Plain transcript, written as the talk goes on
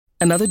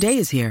Another day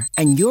is here,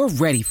 and you're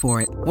ready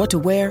for it. What to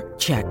wear?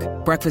 Check.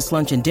 Breakfast,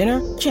 lunch, and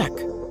dinner? Check.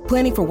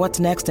 Planning for what's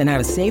next and how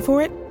to save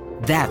for it?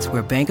 That's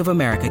where Bank of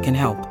America can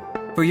help.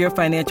 For your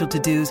financial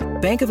to-dos,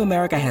 Bank of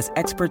America has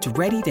experts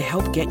ready to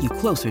help get you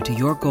closer to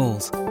your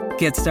goals.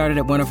 Get started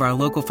at one of our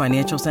local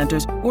financial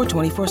centers or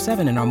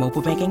 24/7 in our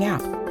mobile banking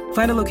app.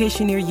 Find a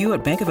location near you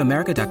at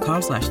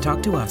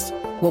bankofamerica.com/talktous.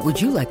 What would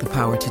you like the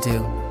power to do?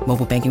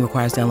 Mobile banking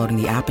requires downloading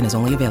the app and is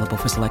only available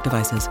for select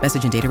devices.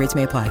 Message and data rates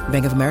may apply.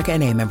 Bank of America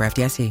NA, member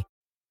FDIC.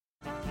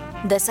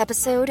 This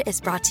episode is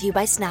brought to you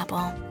by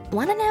Snapple.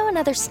 Want to know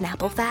another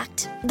Snapple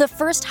fact? The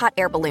first hot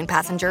air balloon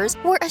passengers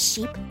were a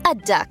sheep, a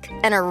duck,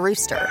 and a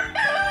rooster.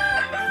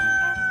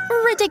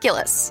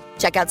 Ridiculous.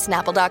 Check out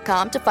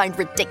Snapple.com to find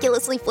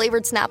ridiculously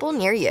flavored Snapple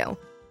near you.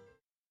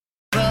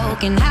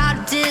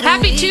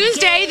 Happy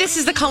Tuesday. This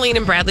is the Colleen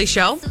and Bradley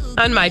Show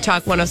on My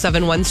Talk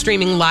 1071,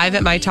 streaming live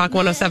at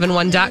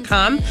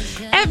MyTalk1071.com.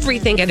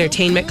 Everything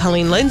Entertainment.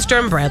 Colleen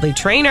Lindstrom, Bradley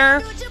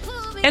Trainer.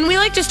 And we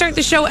like to start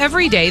the show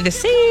every day the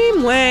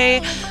same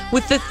way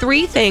with the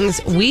 3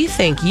 things we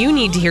think you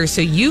need to hear so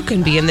you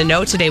can be in the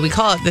know today. We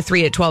call it the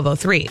 3 at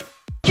 12:03.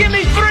 Give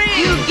me 3!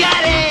 You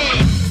got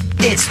it!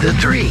 It's the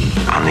 3.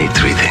 I'll need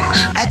 3 things.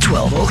 At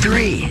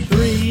 12:03.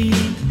 3,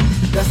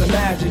 that's a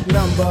magic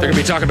number. They're going to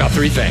be talking about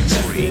 3 things.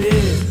 Yes, it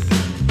is.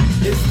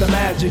 It's the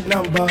magic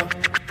number.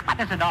 What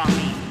does it all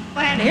mean?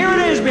 And here it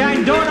is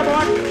behind door number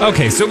 1.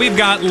 Okay, so we've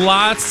got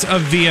lots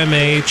of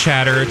VMA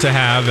chatter to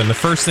have, and the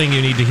first thing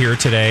you need to hear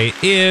today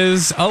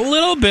is a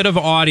little bit of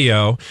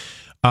audio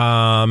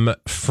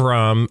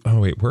from... Oh,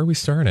 wait, where are we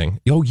starting?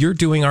 Oh, you're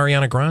doing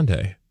Ariana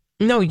Grande.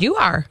 No, you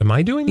are. Am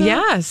I doing that?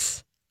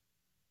 Yes.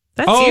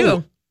 That's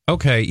you.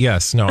 Okay,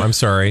 yes. No, I'm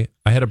sorry.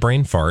 I had a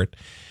brain fart.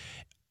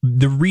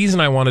 The reason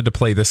I wanted to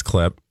play this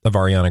clip of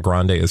Ariana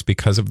Grande is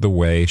because of the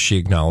way she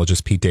acknowledges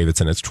Pete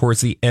Davidson. It's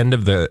towards the end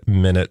of the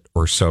minute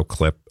or so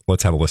clip.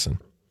 Let's have a listen.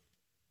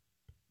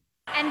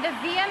 And the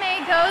VMA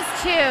goes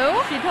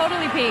to... She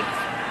totally peaked.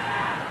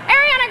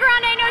 Ariana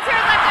Grande, no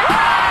tears left.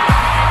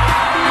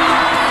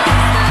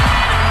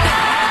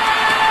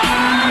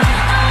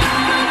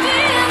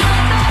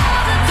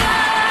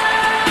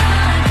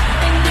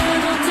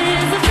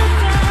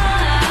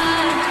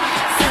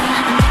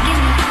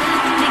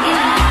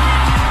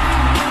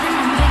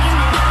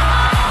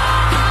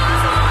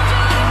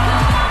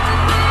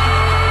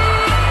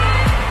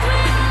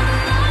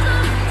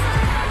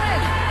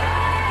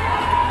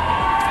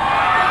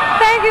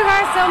 Thank you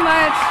guys so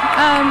much.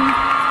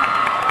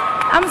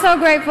 I'm so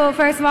grateful,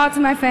 first of all, to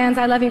my fans.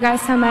 I love you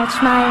guys so much.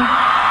 My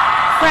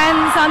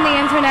friends on the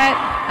internet,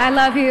 I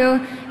love you.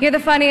 You're the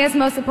funniest,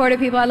 most supportive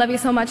people. I love you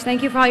so much.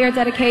 Thank you for all your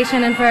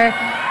dedication and for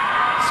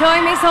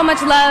showing me so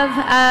much love.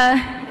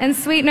 And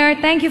Sweetener,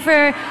 thank you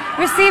for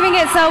receiving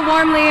it so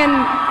warmly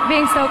and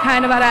being so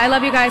kind about it. I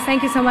love you guys.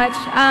 Thank you so much.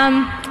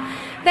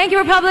 Thank you,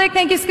 Republic.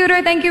 Thank you,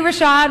 Scooter. Thank you,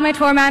 Rashad, my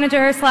tour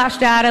manager /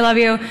 dad. I love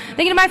you.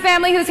 Thank you to my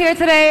family who's here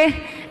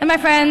today. And my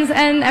friends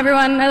and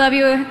everyone, I love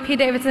you. Pete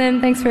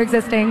Davidson, thanks for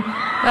existing.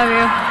 Love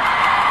you.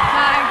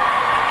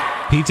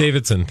 Bye. Pete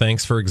Davidson,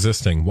 thanks for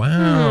existing.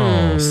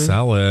 Wow,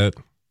 sell it.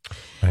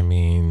 I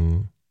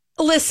mean...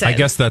 Listen. I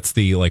guess that's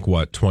the,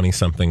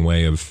 20-something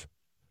way of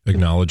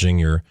acknowledging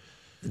your...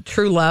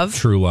 True love.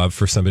 True love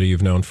for somebody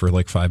you've known for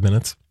 5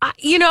 minutes.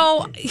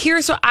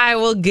 Here's what I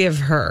will give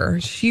her.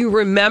 She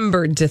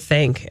remembered to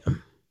thank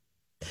him.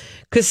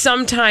 Because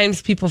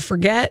sometimes people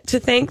forget to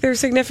thank their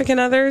significant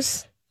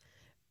others.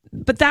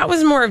 But that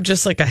was more of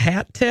just a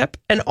hat tip.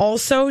 And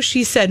also,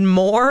 she said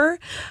more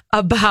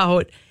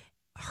about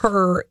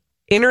her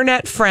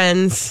internet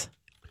friends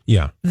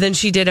than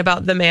she did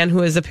about the man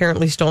who has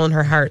apparently stolen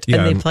her heart. Yeah.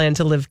 And they plan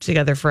to live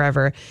together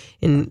forever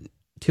into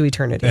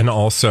eternity. And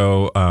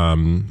also,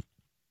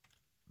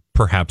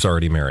 perhaps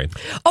already married.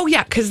 Oh,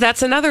 yeah, because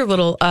that's another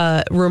little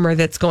rumor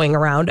that's going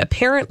around.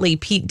 Apparently,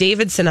 Pete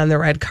Davidson on the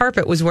red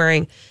carpet was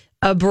wearing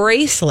a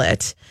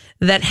bracelet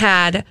that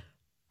had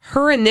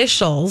her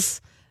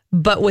initials,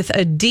 but with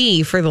a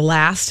D for the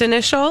last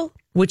initial,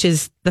 which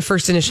is the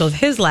first initial of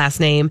his last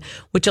name,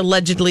 which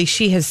allegedly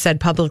she has said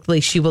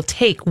publicly she will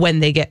take when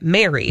they get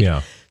married.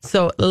 Yeah.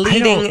 So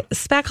leading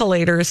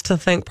speculators to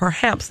think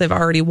perhaps they've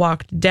already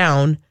walked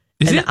down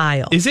an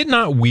aisle. Is it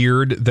not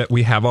weird that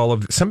we have all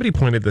of... Somebody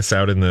pointed this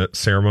out in the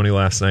ceremony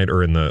last night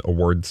or in the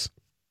awards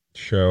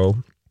show,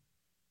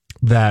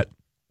 that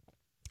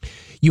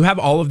you have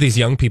all of these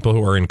young people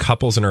who are in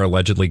couples and are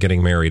allegedly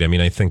getting married. I mean,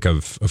 I think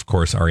of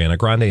course, Ariana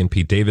Grande and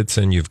Pete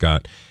Davidson. You've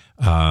got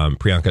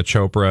Priyanka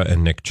Chopra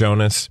and Nick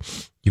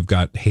Jonas. You've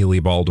got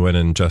Hailey Baldwin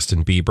and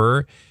Justin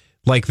Bieber.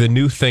 The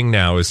new thing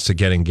now is to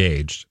get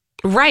engaged.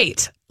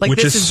 Right.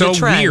 Which this is so the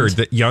trend. weird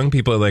that young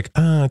people are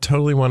I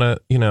totally want to,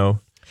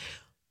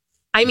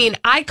 I mean,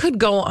 I could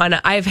go on.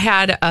 I've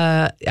had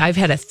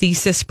a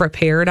thesis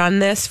prepared on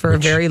this for a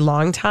very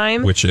long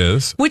time. Which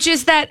is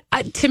that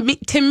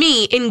to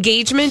me,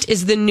 engagement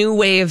is the new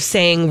way of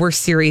saying we're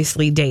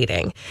seriously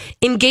dating.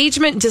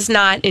 Engagement does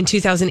not, in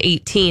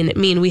 2018,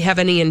 mean we have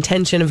any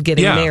intention of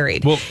getting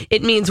married. Well,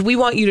 it means we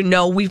want you to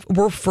know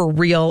we're for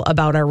real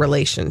about our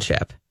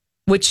relationship,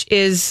 which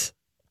is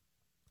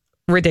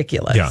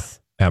ridiculous. Yeah,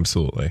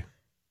 absolutely.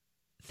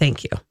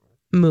 Thank you.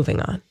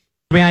 Moving on.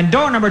 Behind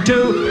door number 2,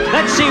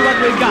 let's see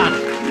what we've got.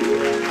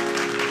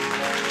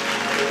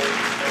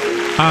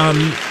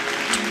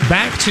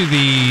 Back to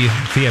the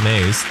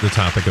VMAs, the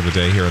topic of the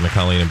day here on the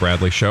Colleen and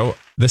Bradley Show.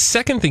 The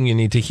second thing you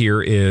need to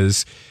hear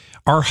is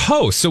our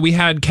host. So we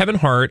had Kevin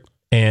Hart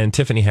and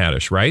Tiffany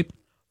Haddish, right?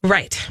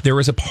 Right. There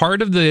was a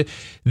part of the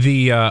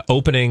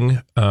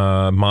opening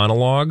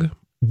monologue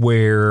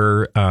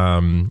where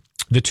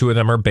the two of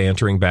them are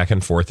bantering back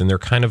and forth, and they're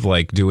kind of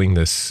like doing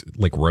this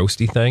like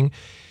roasty thing.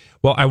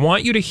 Well, I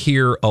want you to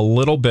hear a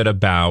little bit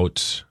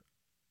about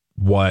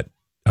what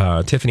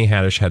Tiffany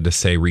Haddish had to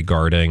say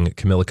regarding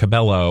Camila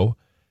Cabello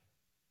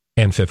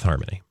and Fifth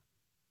Harmony.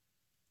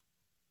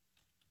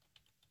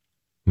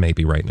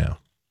 Maybe right now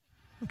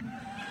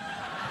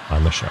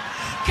on the show.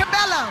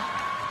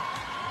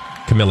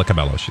 Camila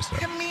Cabello, she said.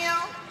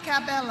 Camila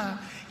Cabello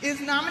is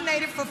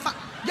nominated for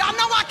y'all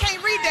know I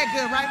can't read that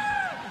good, right?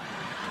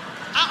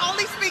 I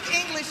only speak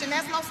English, and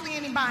that's mostly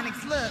in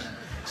Ebonics. Look,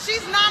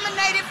 she's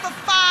nominated for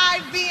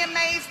 5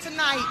 VMAs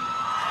tonight. 5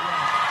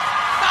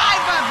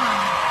 of them.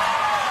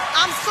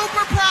 I'm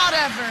super proud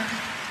of her.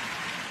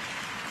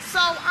 So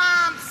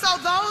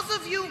those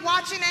of you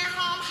watching at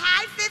home,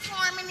 hi, Fifth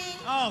Harmony.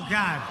 Oh,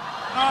 God.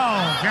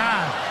 Oh,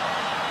 God.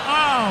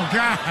 Oh,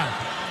 God.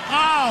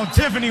 Oh,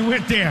 Tiffany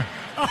went there.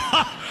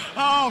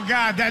 Oh,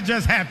 God, that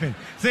just happened.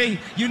 See,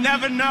 you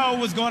never know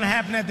what's going to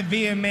happen at the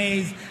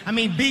VMAs. I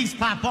mean, beefs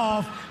pop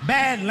off,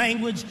 bad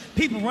language,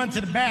 people run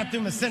to the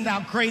bathroom and send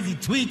out crazy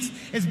tweets.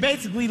 It's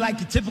basically like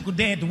your typical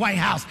day at the White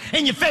House.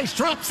 In your face,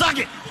 Trump, suck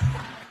it.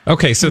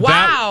 Okay, so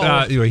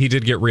wow. that he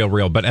did get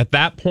real. But at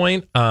that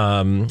point,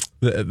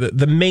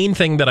 the main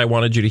thing that I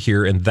wanted you to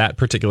hear in that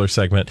particular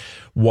segment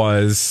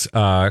was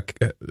her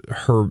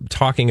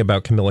talking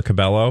about Camila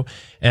Cabello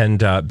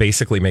and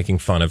basically making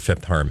fun of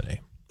Fifth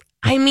Harmony.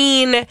 I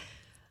mean,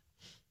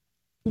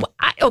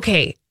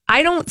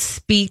 I don't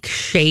speak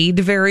shade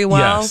very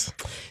well. Yes.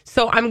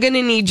 So I'm going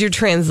to need your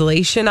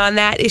translation on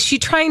that. Is she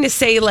trying to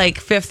say like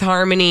Fifth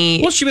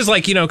Harmony? Well, she was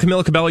like,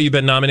 Camila Cabello, you've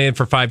been nominated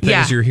for 5 things.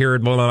 Yeah. You're here.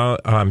 Blah, blah,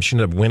 blah. She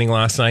ended up winning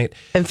last night.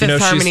 And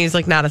Fifth Harmony is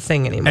like not a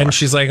thing anymore. And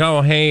she's like,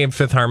 oh, hey,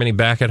 Fifth Harmony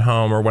back at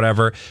home or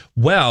whatever.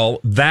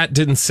 Well, that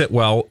didn't sit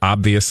well,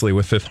 obviously,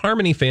 with Fifth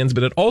Harmony fans,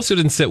 but it also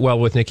didn't sit well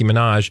with Nicki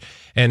Minaj.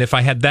 And if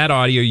I had that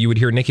audio, you would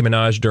hear Nicki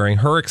Minaj during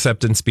her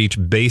acceptance speech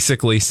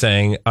basically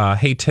saying,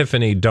 hey,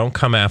 Tiffany, don't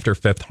come after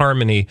Fifth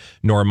Harmony.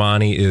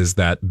 Normani is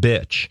that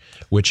bitch,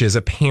 which is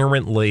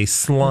apparently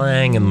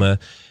slang in the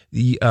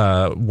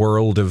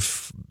world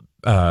of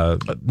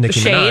Nicki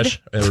Minaj.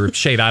 Or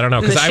shade, I don't know.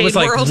 Because I was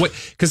like,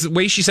 because the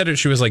way she said it,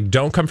 she was like,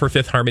 don't come for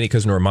Fifth Harmony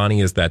because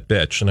Normani is that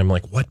bitch. And I'm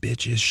like, what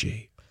bitch is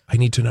she? I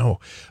need to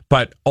know.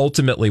 But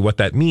ultimately what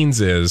that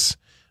means is,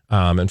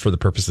 and for the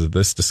purposes of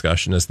this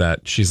discussion, is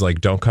that she's like,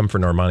 don't come for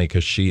Normani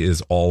because she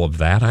is all of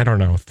that. I don't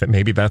know if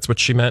maybe that's what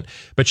she meant.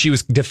 But she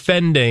was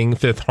defending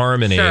Fifth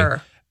Harmony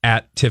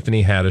at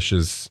Tiffany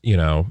Haddish's,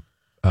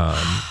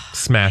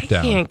 SmackDown.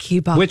 I can't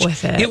keep up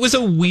with it. It was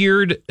a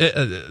weird,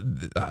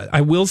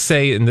 I will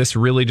say, and this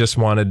really just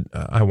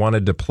I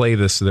wanted to play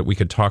this so that we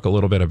could talk a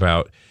little bit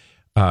about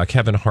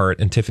Kevin Hart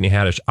and Tiffany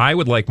Haddish. I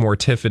would like more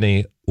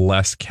Tiffany,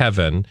 less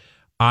Kevin.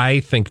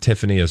 I think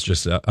Tiffany is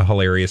just a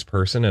hilarious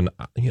person, and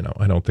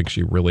I don't think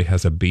she really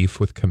has a beef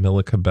with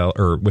Camila Cabello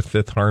or with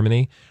Fifth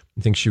Harmony.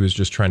 I think she was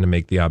just trying to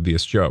make the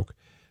obvious joke.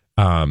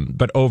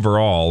 But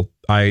overall,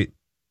 a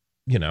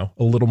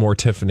little more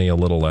Tiffany, a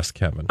little less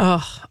Kevin.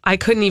 Oh, I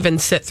couldn't even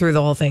sit through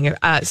the whole thing.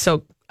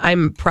 So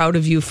I'm proud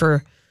of you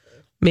for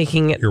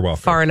making it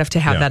far enough to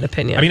have that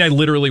opinion. I mean, I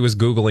literally was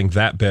Googling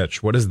that bitch.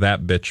 What does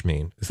that bitch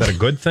mean? Is that a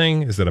good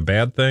thing? Is it a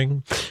bad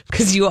thing?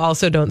 Because you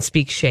also don't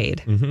speak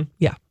shade. Mm-hmm.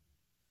 Yeah.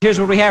 Here's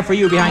what we have for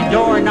you behind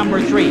door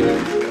number 3.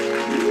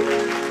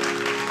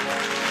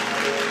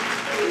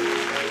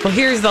 Well,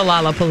 here's the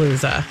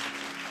Lollapalooza.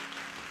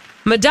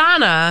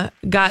 Madonna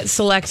got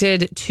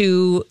selected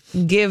to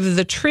give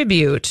the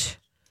tribute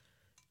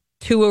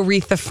to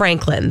Aretha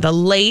Franklin, the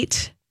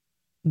late,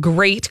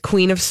 great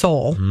Queen of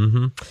Soul.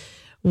 Mm-hmm.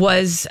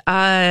 Was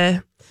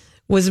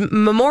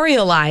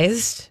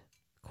memorialized, ?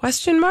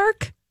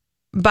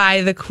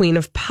 By the Queen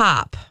of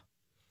Pop.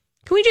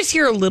 Can we just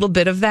hear a little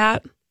bit of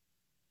that?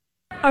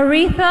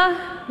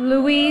 Aretha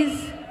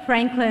Louise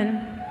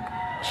Franklin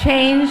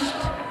changed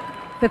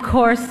the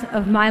course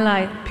of my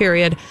life.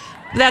 Period.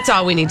 That's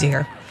all we need to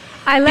hear.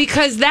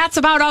 Because that's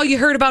about all you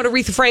heard about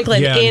Aretha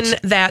Franklin in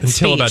that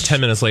speech. Until about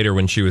 10 minutes later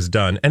when she was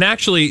done. And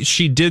actually,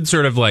 she did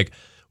sort of like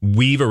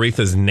weave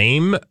Aretha's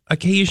name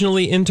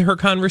occasionally into her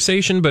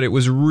conversation, but it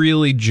was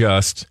really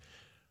just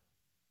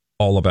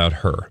all about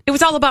her. It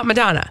was all about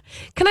Madonna.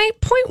 Can I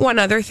point one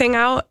other thing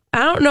out? I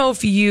don't know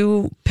if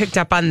you picked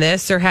up on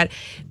this or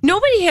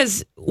nobody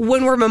has,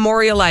 when we're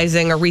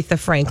memorializing Aretha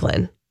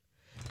Franklin,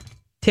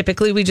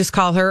 typically we just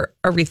call her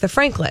Aretha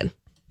Franklin.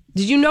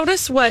 Did you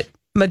notice what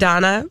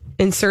Madonna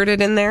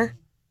inserted in there?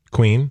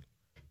 Queen?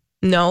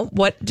 No.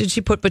 What did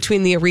she put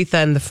between the Aretha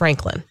and the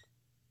Franklin?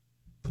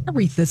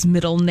 Aretha's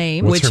middle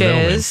name. What's which her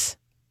middle is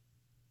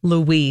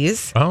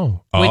Louise.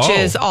 Which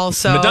is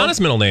also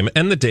Madonna's middle name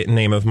and the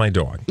name of my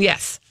dog.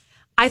 Yes.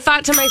 I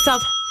thought to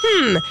myself,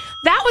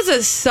 that was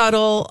a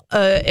subtle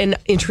and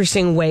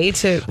interesting way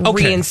to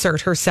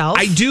reinsert herself.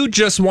 I do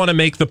just want to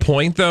make the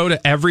point, though,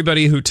 to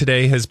everybody who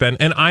today has been,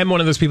 and I'm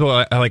one of those people,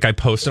 I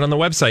posted on the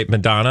website,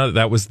 Madonna,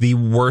 that was the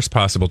worst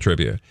possible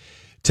tribute.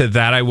 To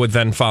that, I would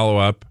then follow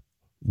up,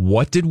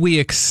 what did we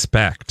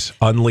expect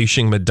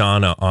unleashing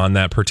Madonna on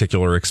that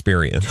particular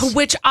experience?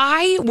 Which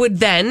I would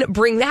then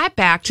bring that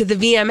back to the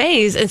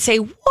VMAs and say,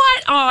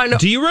 what on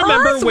Do you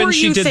remember earth when were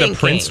she you did thinking? the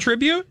Prince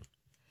tribute?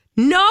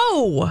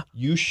 No.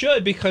 You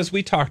should, because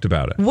we talked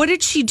about it. What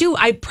did she do?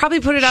 I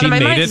probably put it out of my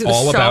mind. She made it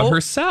all about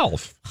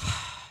herself.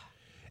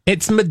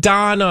 It's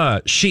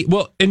Madonna. She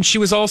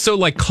was also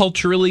like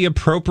culturally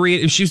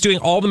appropriate, and she was doing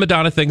all the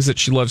Madonna things that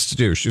she loves to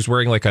do. She was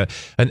wearing like an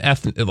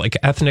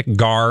ethnic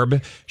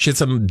garb. She had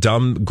some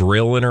dumb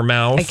grill in her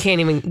mouth. I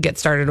can't even get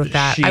started with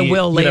that. I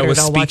will later. Was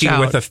I'll watch speaking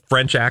out. with a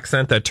French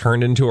accent that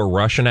turned into a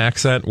Russian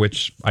accent,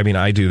 which I mean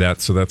I do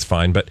that, so that's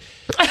fine. But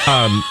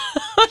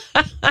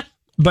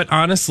but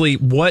honestly,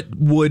 what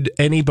would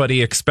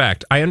anybody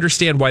expect? I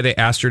understand why they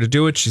asked her to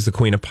do it. She's the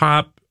queen of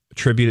pop.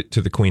 Tribute it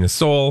to the queen of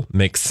soul.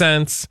 Makes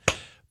sense.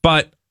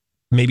 But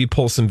maybe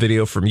pull some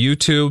video from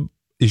YouTube.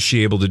 Is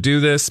she able to do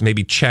this?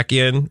 Maybe check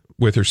in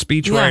with her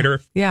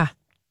speechwriter.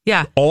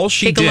 Yeah. All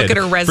she Take did, a look at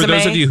her resume. for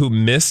those of you who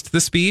missed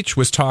the speech,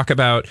 was talk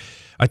about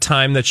a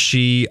time that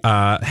she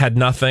had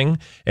nothing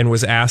and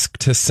was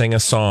asked to sing a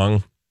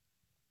song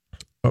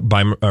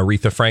by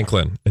Aretha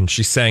Franklin. And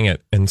she sang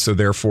it. And so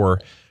therefore,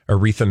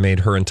 Aretha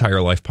made her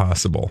entire life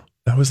possible.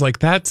 I was like,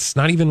 that's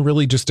not even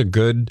really just a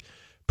good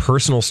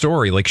personal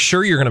story. Like,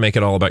 sure, you're going to make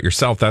it all about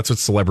yourself. That's what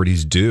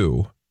celebrities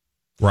do.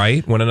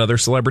 Right? When another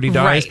celebrity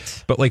dies.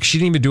 Right. But like, she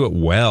didn't even do it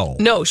well.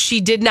 No,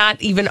 she did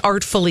not even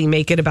artfully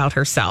make it about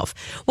herself.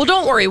 Well,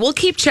 don't worry. We'll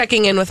keep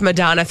checking in with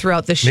Madonna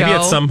throughout the show. Maybe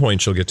at some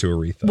point she'll get to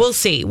Aretha. We'll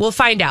see. We'll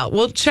find out.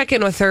 We'll check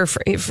in with her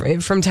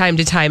from time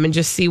to time and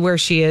just see where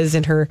she is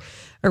in her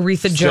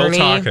Aretha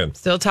journey.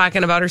 Still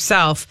talking about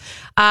herself.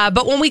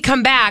 But when we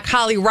come back,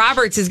 Holly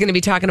Roberts is going to be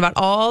talking about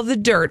all the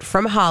dirt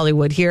from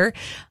Hollywood here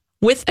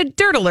with a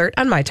Dirt Alert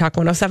on My Talk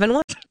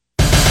 107.1.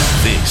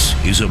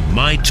 This is a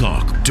My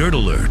Talk Dirt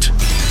Alert.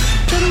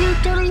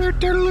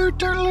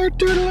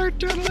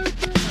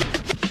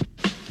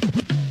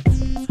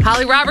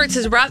 Holly Roberts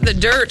has brought the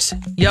dirt.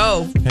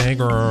 Yo. Hey,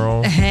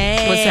 girl.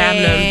 Hey. What's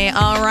happening?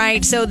 All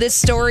right. So this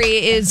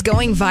story is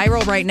going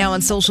viral right now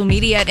on social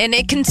media, and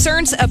it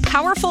concerns a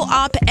powerful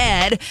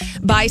op-ed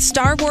by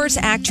Star Wars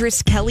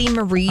actress Kelly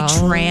Marie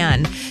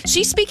Tran.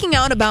 She's speaking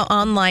out about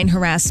online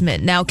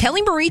harassment. Now,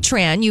 Kelly Marie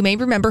Tran, you may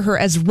remember her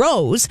as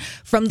Rose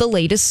from the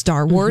latest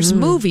Star Wars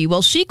movie.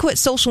 Well, she quit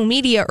social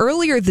media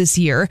earlier this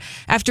year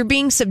after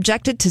being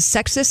subjected to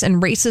sexist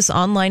and racist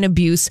online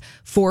abuse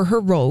for her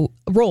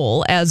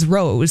role as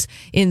Rose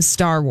in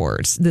Star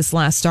Wars, this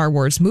last Star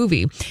Wars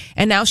movie.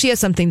 And now she has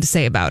something to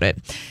say about it.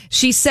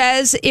 She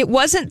says, "It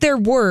wasn't their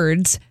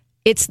words.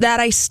 It's that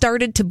I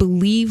started to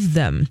believe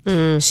them."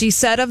 She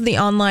said of the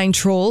online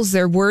trolls,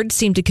 "Their words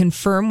seemed to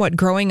confirm what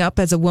growing up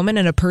as a woman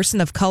and a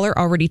person of color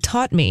already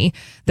taught me,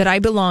 that I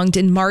belonged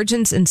in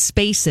margins and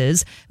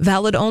spaces,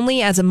 valid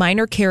only as a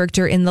minor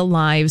character in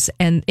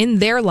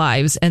their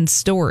lives and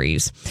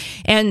stories."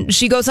 And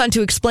she goes on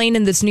to explain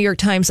in this New York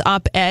Times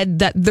op-ed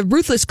that the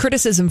ruthless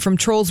criticism from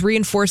trolls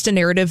reinforced a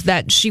narrative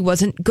that she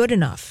wasn't good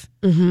enough.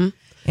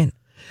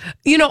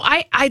 You know,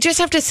 I just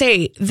have to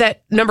say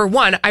that, number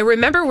one, I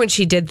remember when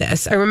she did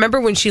this. I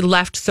remember when she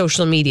left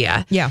social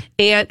media. Yeah.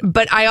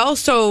 But I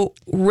also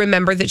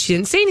remember that she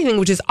didn't say anything,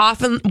 which is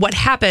often what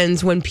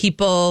happens when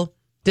people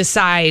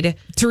decide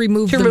to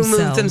remove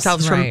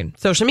themselves from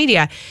social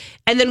media.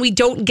 And then we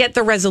don't get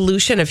the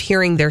resolution of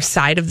hearing their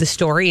side of the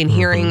story and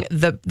hearing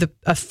the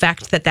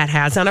effect that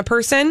has on a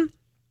person.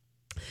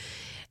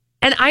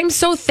 And I'm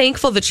so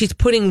thankful that she's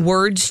putting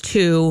words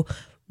to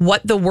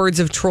what the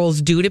words of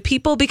trolls do to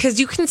people, because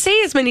you can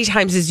say as many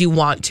times as you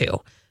want to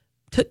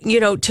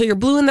till you're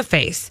blue in the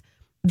face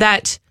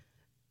that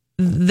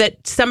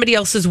somebody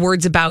else's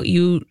words about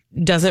you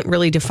doesn't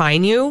really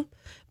define you,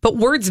 but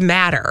words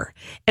matter.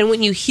 And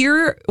when you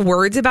hear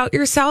words about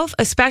yourself,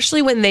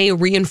 especially when they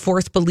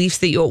reinforce beliefs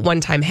that you at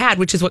one time had,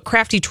 which is what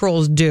crafty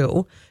trolls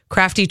do.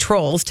 Crafty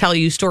trolls tell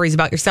you stories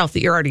about yourself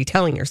that you're already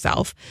telling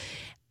yourself.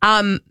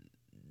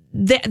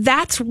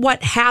 That's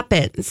what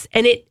happens.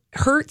 And it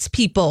hurts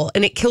people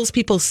and it kills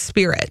people's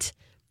spirit.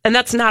 And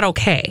that's not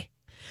okay.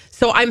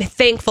 So I'm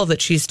thankful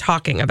that she's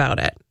talking about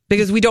it,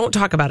 because we don't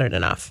talk about it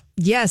enough.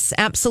 Yes,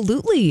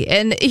 absolutely.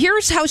 And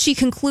here's how she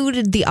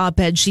concluded the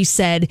op-ed. She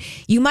said,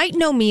 "You might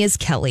know me as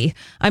Kelly.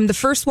 I'm the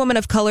first woman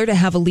of color to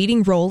have a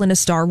leading role in a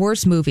Star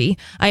Wars movie.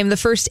 I am the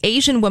first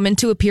Asian woman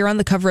to appear on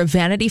the cover of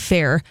Vanity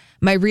Fair.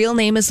 My real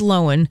name is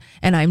Lowen,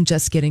 and I'm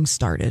just getting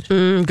started."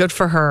 Good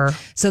for her.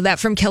 So that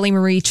from Kelly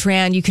Marie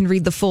Tran. You can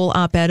read the full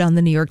op-ed on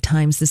the New York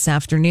Times this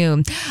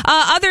afternoon.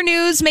 Other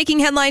news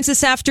making headlines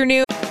this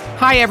afternoon.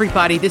 Hi,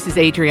 everybody. This is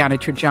Adriana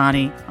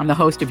Trajani. I'm the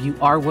host of You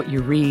Are What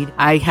You Read.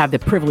 I have the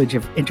privilege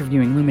of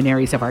interviewing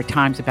luminaries of our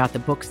times about the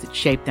books that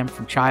shaped them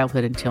from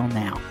childhood until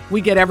now.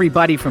 We get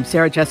everybody from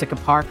Sarah Jessica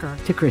Parker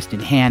to Kristen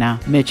Hanna,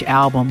 Mitch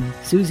Albom,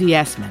 Susie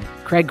Essman,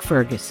 Craig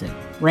Ferguson,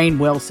 Rainn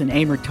Wilson,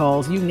 Amor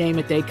Tolls, you name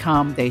it, they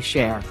come, they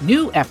share.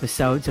 New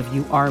episodes of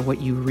You Are What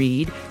You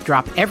Read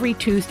drop every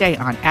Tuesday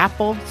on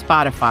Apple,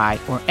 Spotify,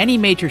 or any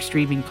major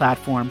streaming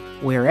platform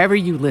wherever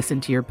you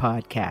listen to your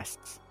podcasts.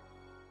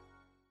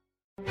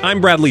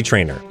 I'm Bradley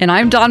Trainer. And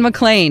I'm Don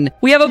McClain.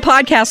 We have a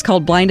podcast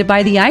called Blinded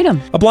by the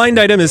Item. A blind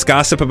item is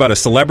gossip about a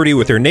celebrity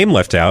with their name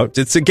left out.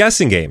 It's a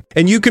guessing game,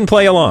 and you can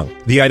play along.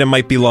 The item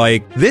might be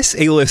like, this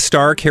A-list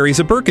star carries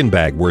a Birkin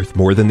bag worth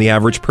more than the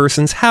average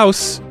person's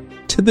house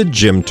to the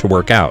gym to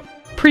work out.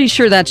 Pretty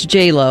sure that's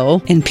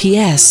J-Lo. And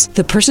P.S.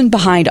 the person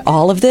behind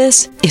all of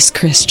this is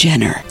Kris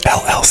Jenner,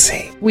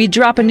 LLC. We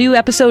drop a new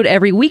episode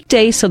every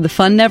weekday so the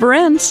fun never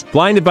ends.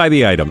 Blinded by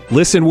the Item.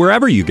 Listen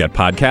wherever you get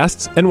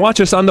podcasts and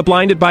watch us on the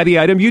Blinded by the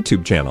Item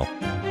YouTube channel.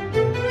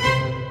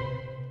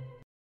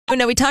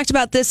 Now, we talked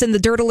about this in the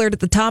Dirt Alert at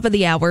the top of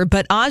the hour,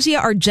 but Asia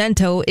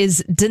Argento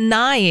is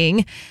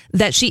denying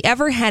that she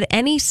ever had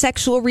any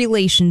sexual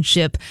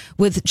relationship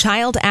with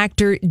child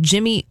actor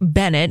Jimmy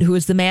Bennett, who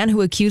is the man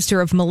who accused her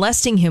of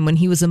molesting him when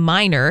he was a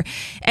minor.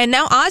 And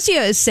now Asia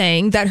is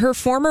saying that her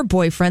former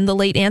boyfriend, the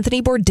late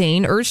Anthony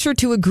Bourdain, urged her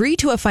to agree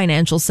to a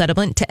financial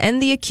settlement to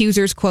end the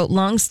accuser's, quote,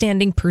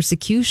 longstanding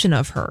persecution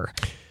of her.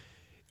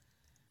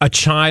 A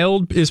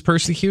child is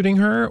persecuting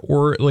her,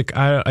 or like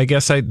I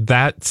guess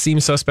that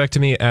seems suspect to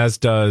me, as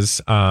does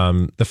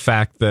the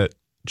fact that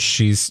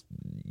she's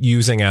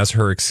using as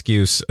her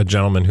excuse a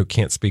gentleman who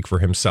can't speak for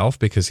himself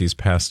because he's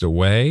passed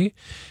away.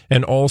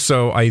 And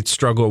also I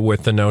struggle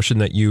with the notion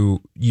that you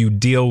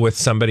deal with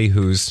somebody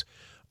who's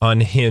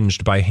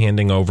unhinged by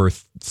handing over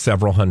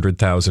several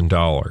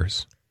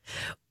 $100,000.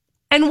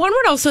 And one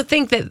would also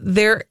think that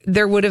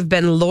there would have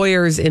been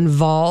lawyers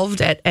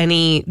involved at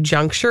any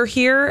juncture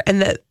here,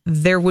 and that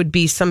there would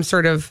be some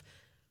sort of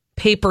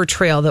paper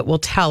trail that will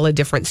tell a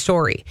different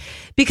story.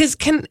 Because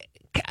can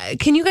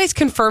you guys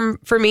confirm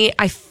for me?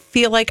 I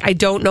feel like, I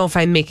don't know if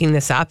I'm making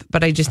this up,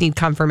 but I just need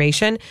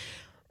confirmation.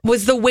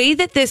 Was the way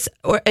that this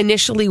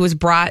initially was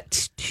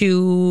brought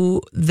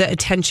to the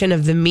attention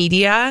of the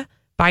media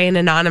by an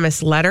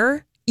anonymous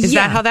letter? Is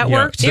that how that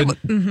worked?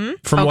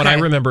 From what I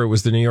remember, it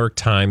was the New York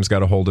Times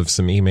got a hold of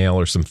some email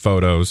or some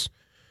photos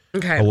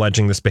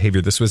alleging this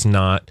behavior. This was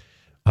not,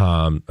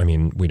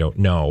 we don't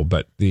know,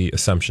 but the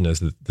assumption is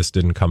that this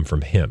didn't come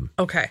from him.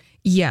 Okay.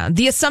 Yeah,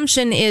 the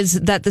assumption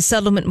is that the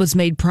settlement was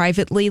made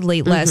privately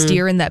late last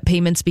year and that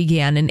payments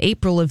began in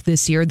April of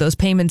this year, those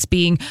payments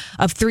being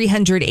of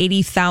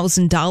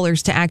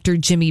 $380,000 to actor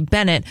Jimmy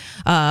Bennett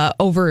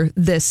over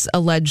this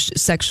alleged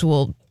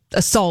sexual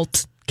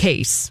assault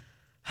case.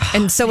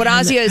 And so what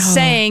Asia is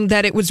saying,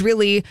 that it was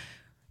really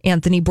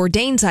Anthony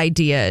Bourdain's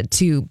idea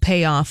to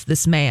pay off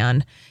this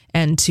man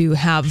and to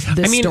have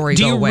this story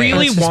go away. Do you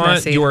really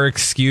want your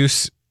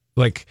excuse?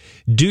 Like,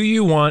 do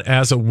you want,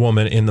 as a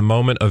woman in the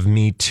moment of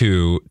Me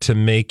Too, to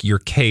make your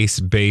case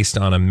based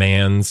on a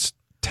man's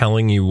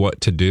telling you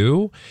what to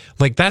do?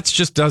 Like, that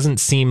just doesn't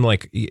seem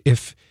like,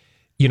 if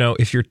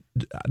you're,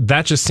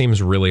 that just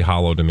seems really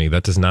hollow to me.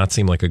 That does not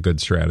seem like a good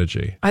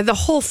strategy. The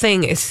whole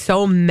thing is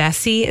so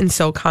messy and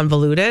so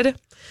convoluted.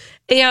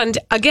 And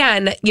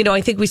again,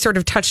 I think we sort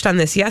of touched on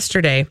this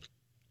yesterday,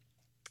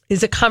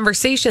 is a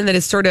conversation that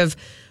is sort of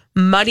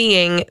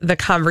muddying the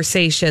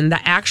conversation,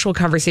 the actual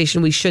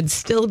conversation we should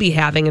still be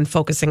having and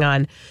focusing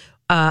on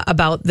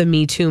about the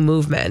Me Too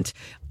movement.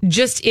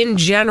 Just in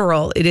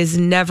general, it is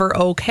never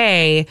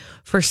okay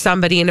for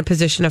somebody in a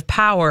position of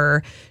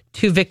power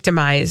to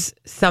victimize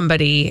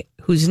somebody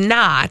who's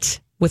not,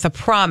 with a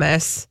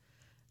promise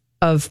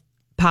of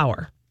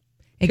power.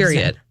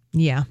 Period.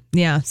 Yeah.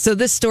 So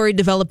this story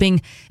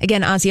developing,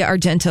 again, Asia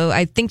Argento,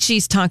 I think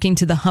she's talking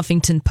to the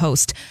Huffington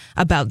Post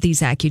about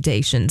these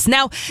accusations.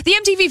 Now, the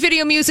MTV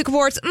Video Music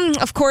Awards,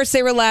 of course,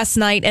 they were last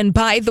night. And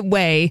by the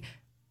way,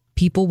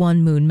 people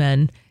won Moon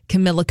Men.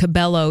 Camila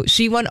Cabello,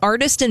 she won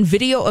Artist and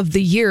Video of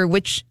the Year,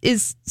 which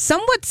is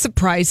somewhat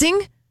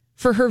surprising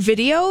for her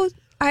video.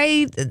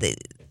 I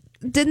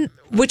didn't.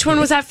 Which one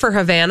was that, for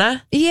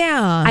Havana?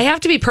 Yeah. I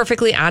have to be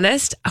perfectly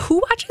honest. Who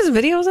watches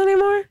videos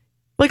anymore?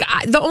 Like,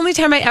 the only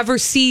time I ever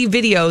see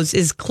videos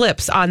is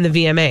clips on the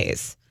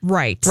VMAs.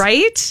 Right.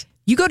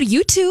 You go to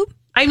YouTube.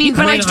 I mean,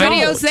 but I don't.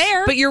 Videos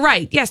there. But you're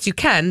right. Yes, you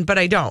can, but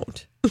I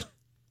don't.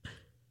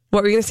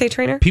 What were you going to say,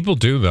 Trainer? People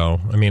do, though.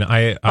 I mean,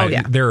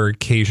 there are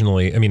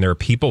occasionally, there are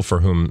people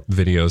for whom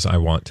videos I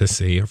want to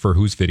see, for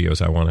whose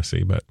videos I want to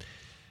see. But,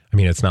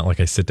 it's not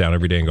like I sit down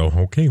every day and go,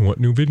 okay, what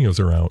new videos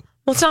are out?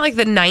 Well, it's not like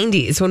the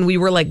 90s when we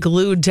were like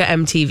glued to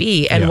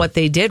MTV and what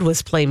they did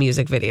was play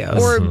music videos.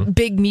 Or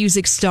big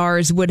music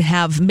stars would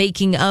have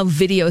making of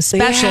video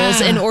specials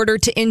in order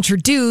to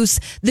introduce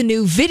the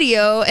new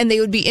video, and they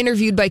would be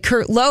interviewed by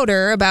Kurt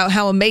Loder about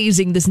how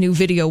amazing this new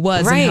video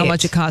was and how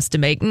much it cost to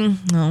make.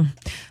 No,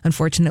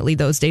 unfortunately,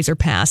 those days are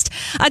past.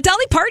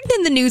 Dolly Parton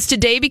in the news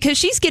today because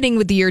she's getting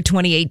with the year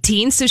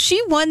 2018, so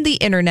she won the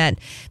internet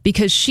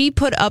because she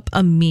put up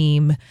a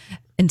meme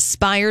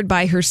inspired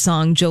by her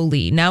song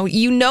Jolene. Now,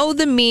 you know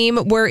the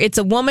meme where it's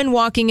a woman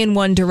walking in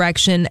one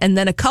direction and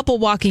then a couple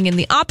walking in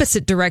the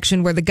opposite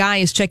direction where the guy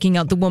is checking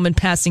out the woman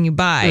passing you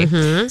by.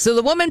 So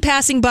the woman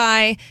passing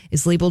by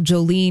is labeled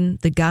Jolene,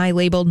 the guy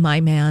labeled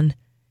my man,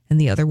 and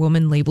the other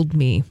woman labeled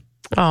me.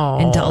 Oh.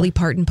 And Dolly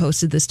Parton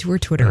posted this to her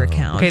Twitter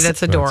account. Okay,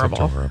 that's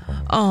adorable.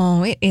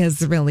 Oh, it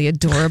is really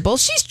adorable.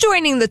 She's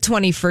joining the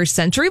 21st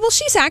century. Well,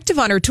 she's active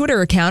on her Twitter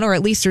account, or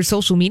at least her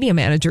social media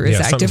manager is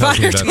active on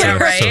her Twitter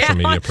account. Social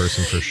media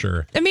person for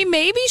sure. I mean,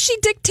 maybe she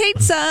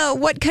dictates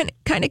what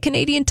kind of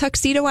Canadian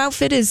tuxedo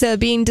outfit is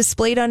being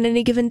displayed on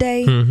any given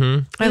day.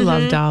 I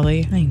love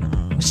Dolly. I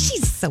know.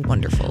 She's so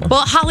wonderful.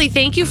 Well, Holly,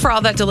 thank you for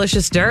all that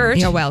delicious dirt.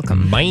 You're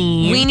welcome. Bye.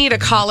 We need a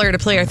caller to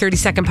play our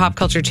 30-second pop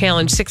culture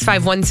challenge,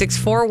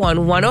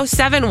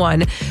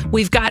 651-641-1071.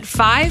 We've got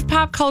 5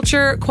 pop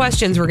culture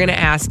questions we're going to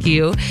ask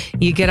you.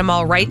 You get them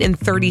all right in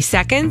 30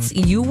 seconds.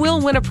 You will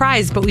win a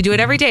prize, but we do it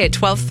every day at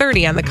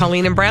 12:30 on the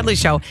Colleen and Bradley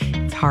Show.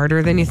 It's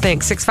harder than you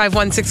think.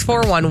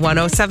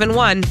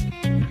 651-641-1071.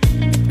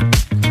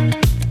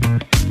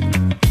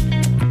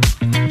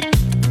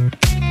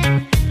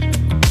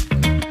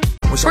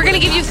 We're going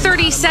to give you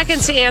 30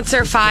 seconds to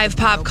answer 5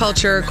 pop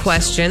culture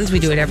questions. We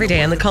do it every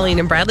day on the Colleen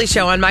and Bradley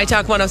Show on My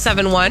Talk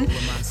 1071.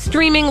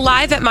 Streaming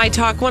live at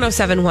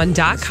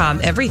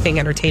MyTalk1071.com. Everything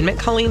Entertainment.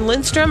 Colleen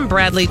Lindstrom,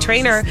 Bradley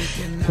Trainer.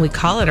 We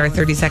call it our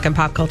 30-second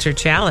pop culture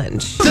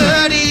challenge.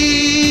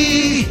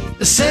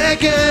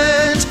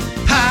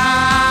 30-second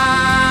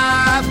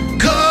pop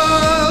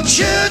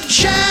culture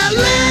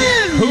challenge.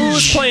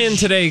 Who's playing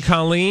today,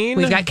 Colleen?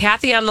 We've got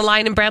Kathy on the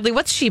line, and Bradley,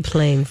 what's she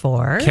playing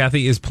for?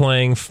 Kathy is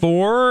playing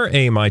for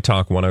a My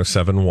Talk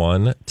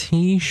 1071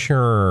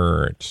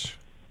 t-shirt.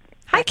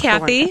 Hi,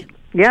 Kathy.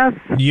 Yes.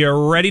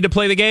 You ready to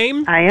play the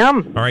game? I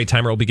am. All right,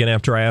 timer will begin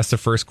after I ask the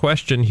first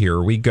question.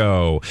 Here we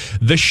go.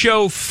 The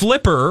show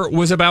Flipper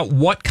was about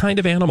what kind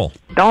of animal?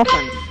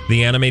 Dolphin.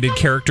 The animated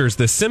characters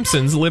The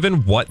Simpsons live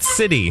in what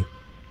city?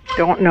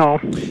 Don't know.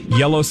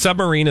 Yellow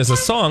Submarine is a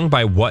song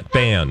by what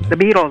band? The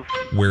Beatles.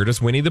 Where does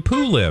Winnie the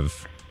Pooh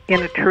live?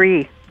 In a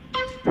tree.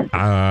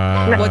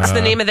 What's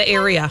the name of the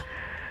area?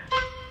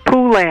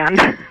 Pooh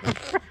Land.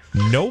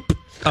 Nope.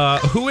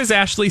 Who is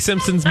Ashley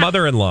Simpson's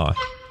mother-in-law?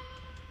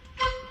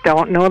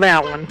 Don't know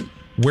that one.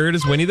 Where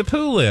does Winnie the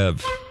Pooh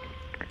live?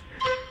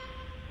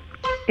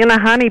 In a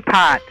honey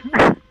pot.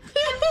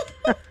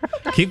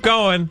 Keep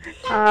going.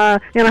 In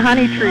a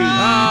honey tree. Oh,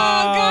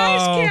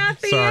 gosh,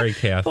 Kathy. Sorry,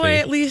 Kathy. Boy,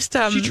 at least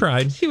she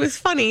tried. She was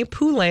funny.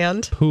 Pooh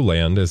Land. Pooh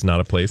Land is not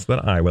a place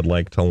that I would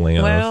like to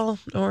land. Well,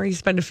 or you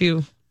spend a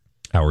few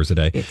hours a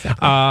day.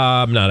 Exactly.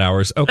 Not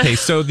hours. Okay,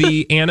 so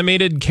the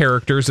animated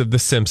characters of The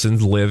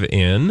Simpsons live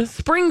in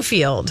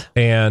Springfield.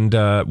 And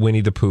Winnie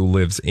the Pooh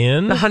lives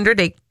in the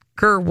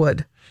 100-acre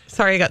wood.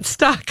 Sorry, I got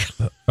stuck.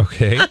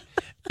 Okay.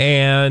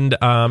 And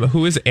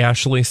who is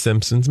Ashley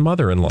Simpson's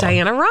mother-in-law?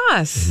 Diana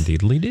Ross.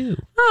 Indeedly do.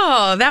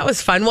 Oh, that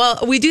was fun. Well,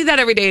 we do that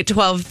every day at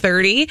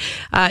 12:30.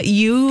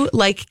 You,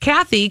 like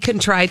Kathy, can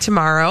try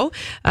tomorrow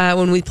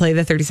when we play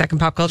the 30-second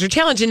pop culture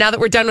challenge. And now that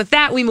we're done with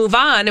that, we move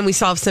on and we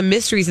solve some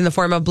mysteries in the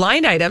form of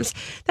blind items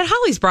that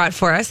Holly's brought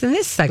for us in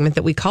this segment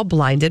that we call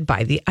Blinded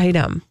by the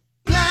Item.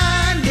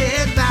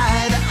 Blinded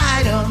by the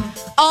item.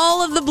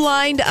 All of the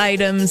blind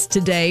items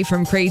today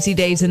from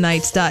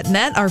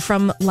crazydaysandnights.net are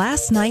from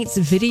last night's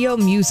Video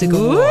Music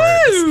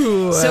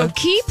Awards. So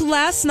keep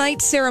last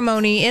night's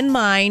ceremony in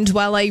mind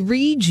while I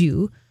read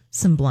you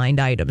some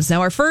blind items.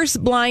 Now, our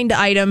first blind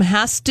item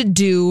has to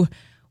do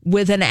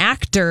with an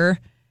actor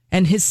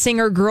and his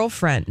singer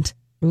girlfriend.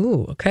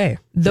 Ooh, okay.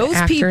 Those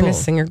actor people and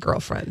his singer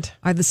girlfriend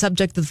are the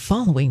subject of the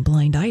following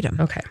blind item.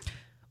 Okay.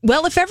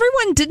 Well, if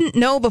everyone didn't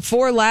know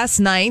before last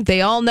night,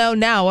 they all know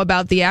now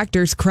about the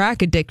actor's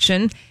crack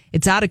addiction.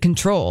 It's out of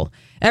control.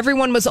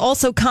 Everyone was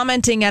also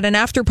commenting at an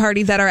after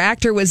party that our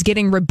actor was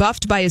getting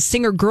rebuffed by his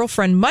singer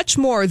girlfriend much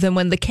more than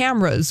when the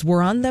cameras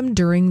were on them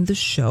during the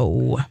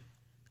show.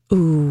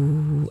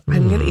 Ooh,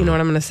 you know what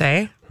I'm gonna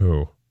say?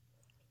 Who?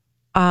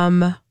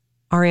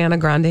 Ariana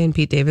Grande and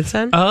Pete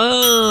Davidson.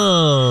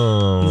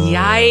 Oh.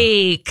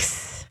 Yikes.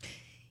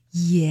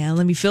 Yeah,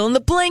 let me fill in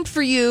the blank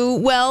for you.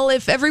 Well,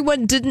 if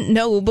everyone didn't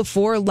know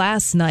before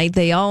last night,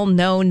 they all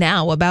know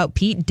now about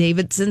Pete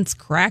Davidson's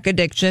crack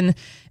addiction.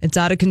 It's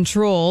out of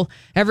control.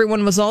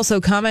 Everyone was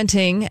also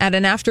commenting at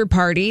an after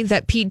party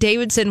that Pete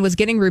Davidson was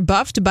getting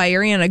rebuffed by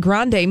Ariana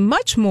Grande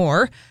much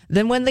more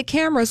than when the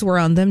cameras were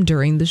on them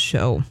during the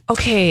show.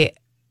 Okay,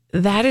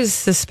 that is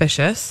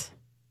suspicious.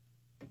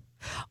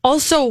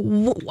 Also,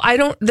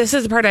 this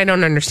is the part I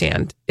don't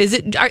understand. Is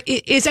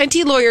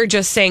NT Lawyer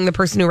just saying, the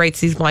person who writes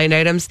these blind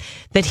items,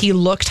 that he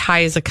looked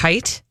high as a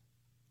kite?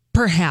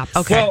 Perhaps.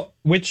 Okay. Well,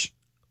 which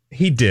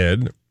he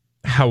did.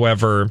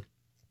 However,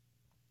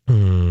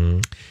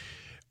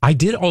 I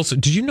did also.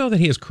 Did you know that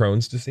he has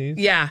Crohn's disease?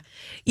 Yeah.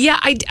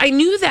 I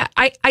knew that.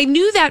 I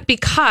knew that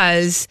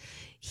because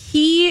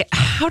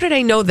how did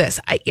I know this?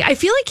 I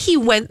feel like he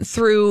went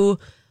through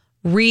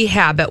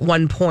rehab at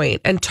one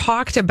point and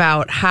talked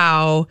about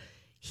how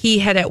he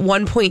had at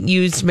one point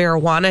used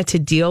marijuana to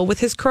deal with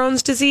his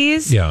Crohn's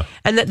disease. Yeah.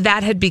 And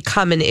that had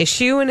become an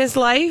issue in his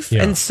life.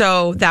 Yeah. And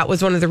so that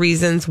was one of the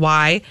reasons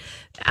why,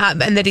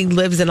 and that he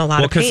lives in a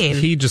lot of pain.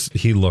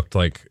 He looked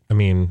like, I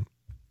mean,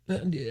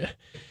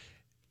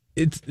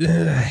 it's,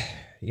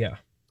 yeah.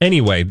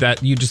 Anyway,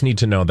 that you just need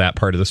to know that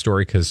part of the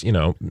story because, you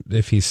know,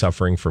 if he's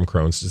suffering from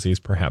Crohn's disease,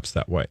 perhaps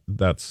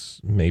that's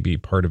maybe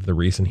part of the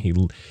reason he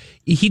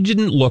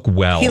didn't look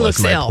well. He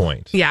looks ill.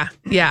 Point. Yeah,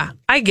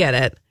 I get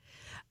it.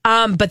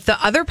 But the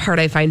other part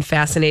I find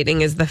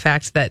fascinating is the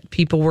fact that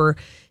people were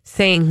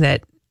saying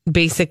that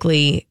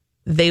basically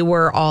they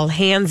were all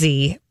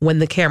handsy when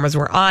the cameras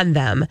were on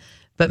them,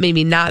 but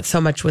maybe not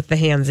so much with the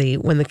handsy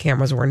when the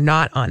cameras were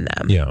not on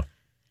them. Yeah.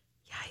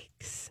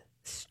 Yikes.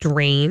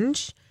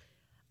 Strange.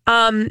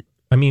 I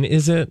mean,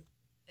 is it?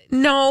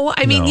 No,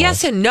 I mean,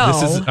 yes and no.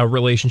 This is a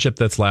relationship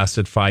that's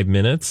lasted 5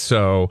 minutes.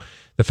 So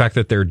the fact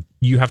that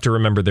you have to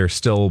remember they're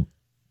still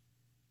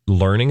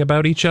learning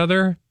about each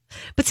other.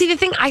 But see, the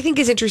thing I think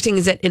is interesting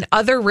is that in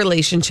other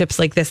relationships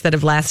like this that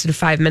have lasted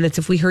 5 minutes,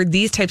 if we heard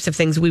these types of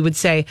things, we would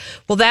say,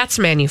 well, that's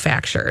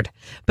manufactured.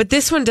 But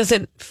this one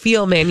doesn't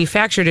feel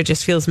manufactured. It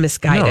just feels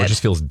misguided. No, it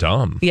just feels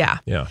dumb. Yeah.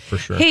 Yeah, for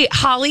sure. Hey,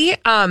 Holly,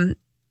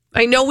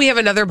 I know we have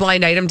another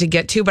blind item to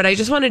get to, but I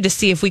just wanted to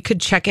see if we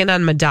could check in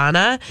on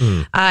Madonna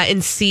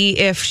and see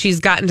if she's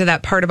gotten to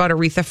that part about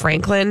Aretha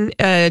Franklin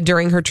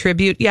during her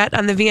tribute yet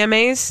on the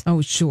VMAs.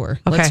 Oh, sure.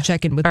 Okay. Let's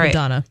check in with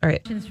Madonna. All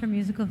right. For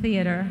musical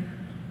theater,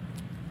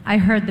 I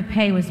heard the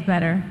pay was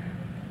better.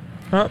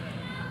 Oh.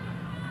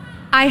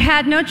 I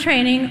had no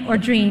training or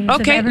dreams.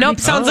 Okay,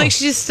 nope. Sounds like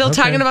she's still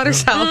talking about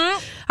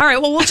herself. All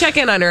right, well, we'll check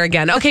in on her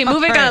again. Okay,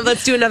 moving on.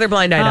 Let's do another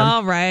blind item.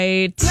 All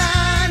right.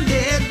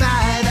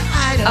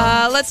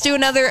 Let's do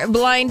another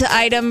blind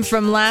item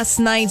from last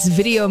night's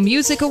Video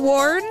Music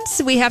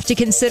Awards. We have to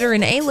consider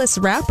an A-list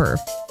rapper.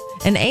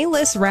 An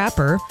A-list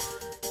rapper.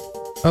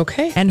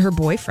 Okay. And her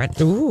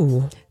boyfriend.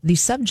 Ooh. The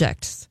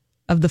subjects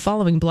of the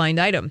following blind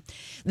item.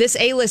 This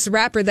A-list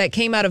rapper that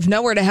came out of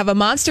nowhere to have a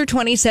monster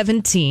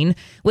 2017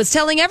 was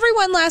telling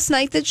everyone last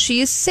night that she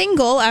is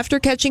single after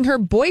catching her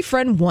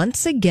boyfriend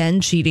once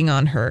again cheating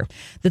on her.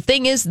 The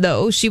thing is,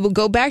 though, she will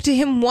go back to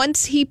him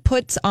once he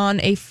puts on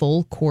a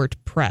full court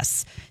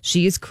press.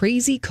 She is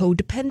crazy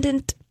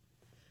codependent.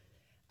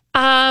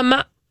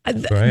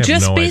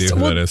 Just based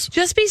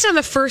on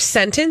the first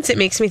sentence, it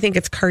makes me think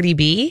it's Cardi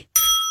B.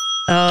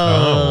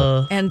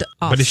 Oh. And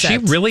Offset. But is she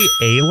really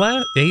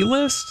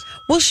A-list?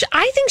 Well,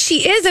 I think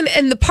she is.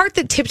 And the part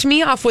that tipped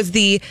me off was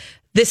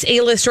this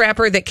A-list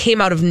rapper that came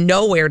out of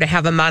nowhere to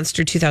have a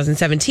monster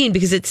 2017,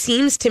 because it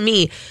seems to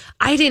me,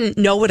 I didn't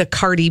know what a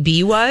Cardi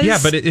B was. Yeah,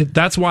 but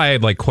that's why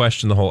I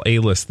question the whole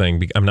A-list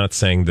thing. I'm not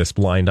saying this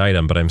blind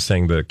item, but I'm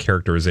saying the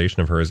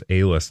characterization of her as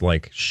A-list.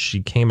 Like,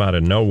 she came out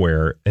of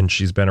nowhere and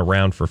she's been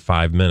around for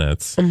 5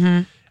 minutes.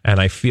 Mm-hmm.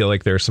 And I feel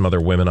like there's some other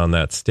women on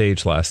that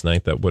stage last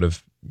night that would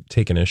have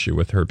taken issue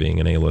with her being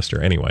an A-lister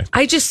anyway.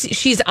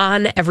 She's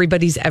on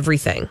everybody's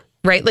everything,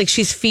 right? Like,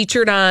 she's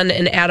featured on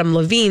an Adam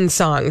Levine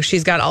song.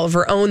 She's got all of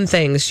her own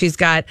things. She's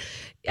got,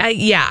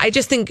 I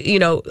just think,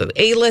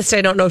 A-list,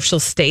 I don't know if she'll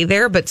stay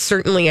there, but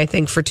certainly I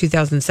think for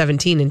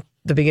 2017 and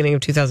the beginning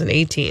of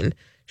 2018,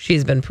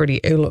 she's been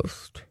pretty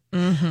A-list.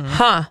 Mm-hmm.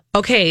 Huh.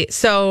 Okay,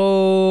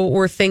 so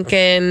we're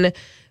thinking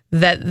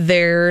that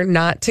they're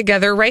not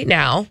together right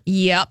now.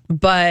 Yep.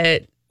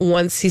 But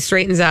once he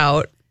straightens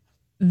out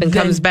and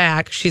comes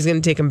back, she's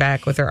going to take him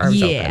back with her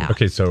arms open.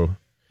 Okay, so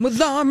with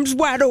arms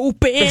wide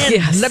open.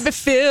 Yes. Let me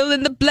fill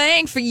in the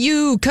blank for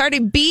you. Cardi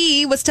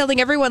B was telling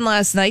everyone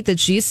last night that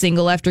she's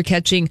single after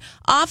catching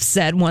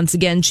Offset once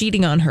again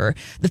cheating on her.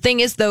 The thing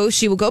is, though,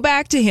 she will go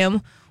back to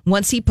him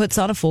once he puts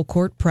on a full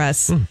court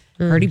press.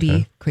 Cardi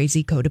B,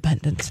 crazy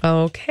codependent.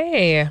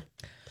 Okay.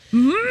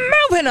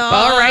 Moving on.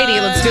 All righty,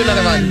 let's do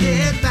another one.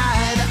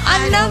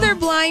 Another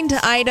blind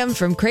item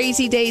from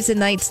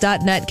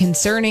crazydaysandnights.net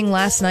concerning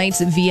last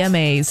night's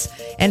VMAs.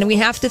 And we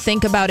have to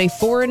think about a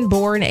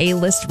foreign-born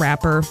A-list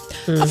rapper.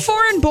 A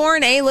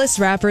foreign-born A-list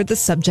rapper, the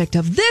subject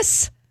of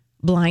this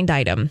blind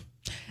item.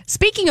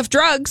 Speaking of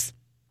drugs,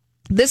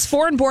 this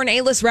foreign-born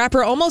A-list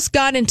rapper almost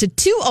got into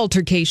 2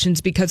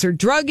 altercations because her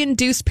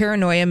drug-induced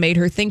paranoia made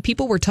her think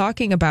people were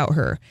talking about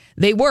her.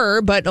 They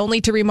were, but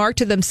only to remark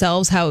to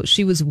themselves how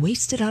she was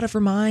wasted out of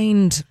her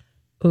mind.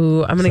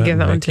 Ooh, I'm going to give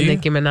that one to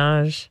Nicki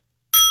Minaj.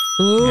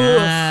 Ooh.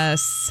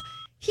 Yes.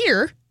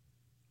 Here,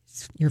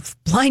 your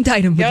blind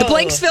item with the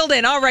blanks filled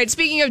in. All right,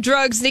 speaking of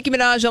drugs, Nicki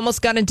Minaj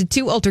almost got into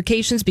 2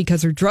 altercations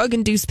because her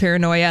drug-induced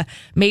paranoia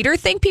made her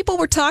think people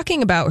were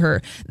talking about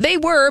her. They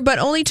were, but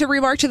only to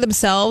remark to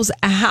themselves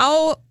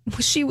how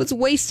she was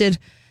wasted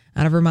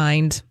out of her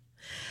mind.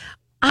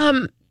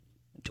 When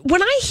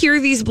I hear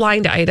these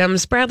blind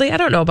items, Bradley, I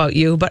don't know about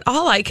you, but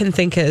all I can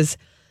think is,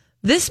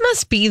 This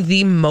must be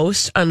the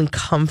most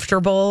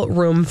uncomfortable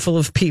room full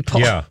of people.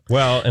 Yeah.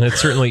 Well, and it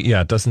certainly,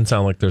 it doesn't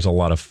sound like there's a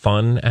lot of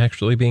fun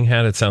actually being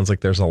had. It sounds like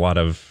there's a lot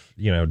of,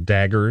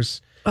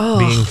 daggers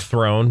being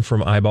thrown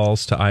from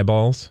eyeballs to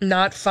eyeballs.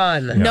 Not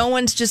fun. Yeah. No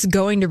one's just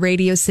going to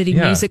Radio City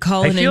Music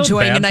Hall and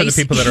enjoying a nice for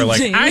the people that are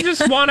like, I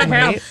just want to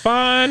have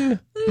fun.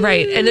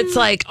 Right. And it's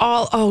like,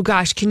 oh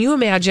gosh, can you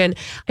imagine?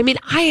 I mean,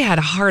 I had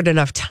a hard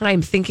enough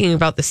time thinking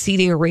about the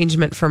seating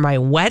arrangement for my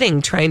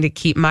wedding, trying to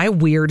keep my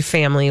weird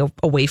family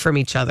away from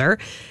each other.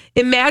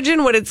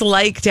 Imagine what it's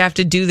like to have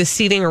to do the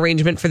seating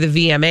arrangement for the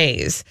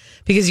VMAs,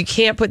 because you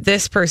can't put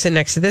this person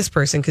next to this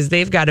person because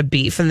they've got a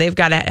beef and they've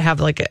got to have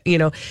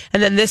and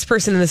then this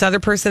person and this other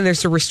person,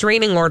 there's a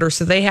restraining order,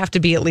 so they have to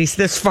be at least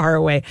this far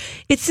away.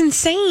 It's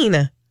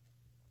insane.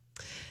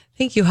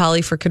 Thank you,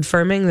 Holly, for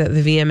confirming that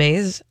the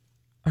VMAs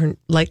are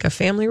like a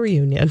family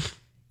reunion.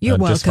 You're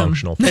welcome. A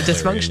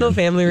dysfunctional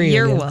family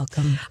reunion. You're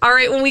welcome. All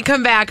right, when we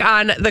come back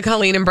on the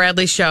Colleen and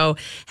Bradley show,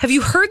 have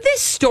you heard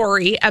this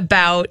story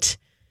about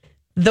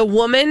the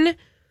woman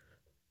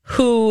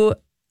who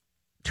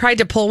tried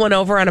to pull one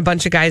over on a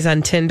bunch of guys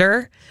on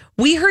Tinder?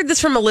 We heard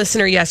this from a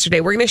listener yesterday.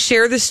 We're going to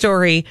share the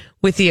story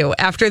with you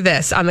after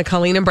this on the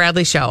Colleen and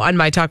Bradley show on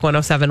My Talk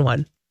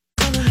 107.1.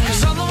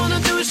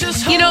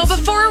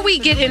 Before we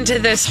get into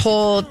this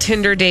whole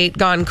Tinder date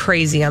gone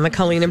crazy on the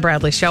Colleen and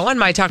Bradley show on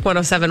My Talk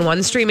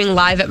 107.1, streaming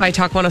live at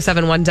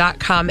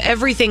MyTalk1071.com,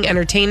 everything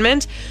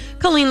entertainment.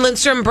 Colleen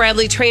Lindstrom,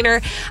 Bradley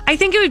Trainer. I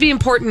think it would be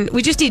important.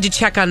 We just need to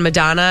check on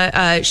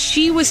Madonna.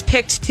 She was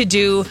picked to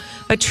do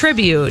a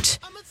tribute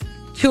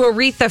to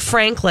Aretha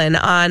Franklin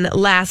on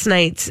last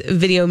night's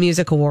Video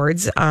Music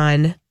Awards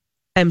on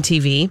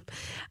MTV.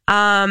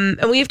 And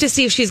we have to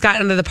see if she's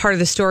gotten to the part of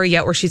the story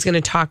yet where she's going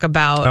to talk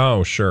about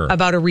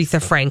about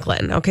Aretha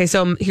Franklin. Okay,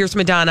 so here's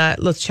Madonna.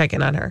 Let's check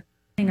in on her.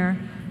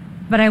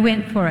 But I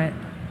went for it.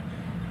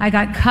 I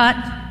got cut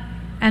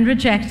and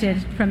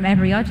rejected from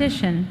every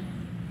audition.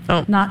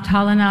 Oh. Not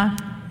tall enough.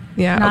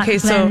 Yeah, not okay,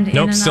 so...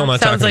 Nope, still not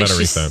Sounds talking like about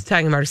she's Aretha.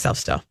 talking about herself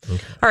still.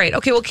 Okay. All right,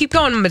 okay, we'll keep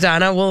going,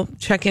 Madonna. We'll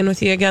check in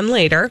with you again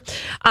later.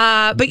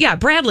 But yeah,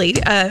 Bradley,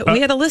 we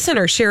had a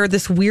listener share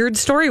this weird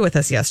story with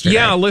us yesterday.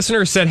 Yeah, a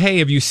listener said, hey,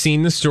 have you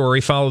seen the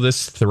story? Follow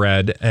this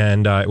thread.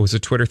 And it was a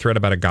Twitter thread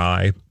about a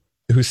guy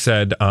who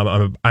said,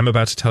 I'm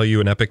about to tell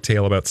you an epic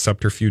tale about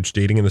subterfuge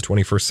dating in the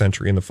 21st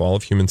century and the fall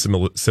of human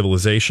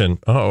civilization.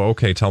 Oh,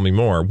 okay, tell me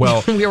more.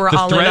 Well, we were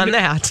all in on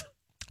that.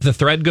 The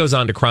thread goes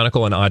on to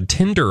chronicle an odd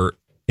Tinder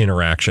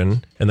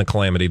interaction and the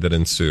calamity that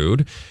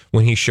ensued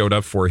when he showed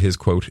up for his,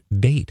 quote,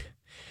 date.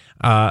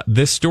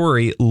 This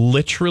story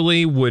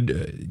literally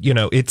would,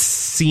 it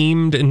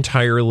seemed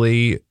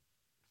entirely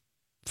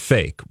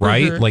fake,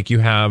 right? Mm-hmm. Like you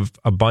have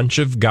a bunch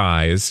of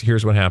guys.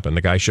 Here's what happened.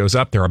 The guy shows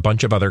up. There are a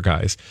bunch of other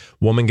guys.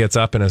 Woman gets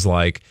up and is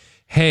like,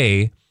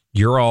 hey,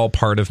 you're all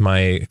part of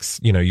my,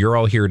 you're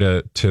all here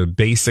to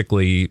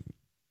basically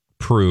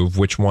prove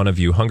which one of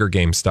you, Hunger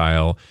Games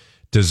style,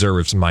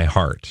 deserves my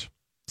heart.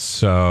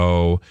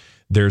 So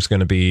there's going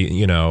to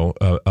be,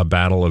 a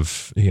battle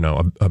of,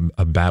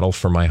 a battle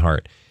for my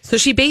heart. So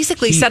she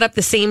basically set up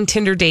the same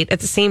Tinder date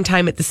at the same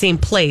time at the same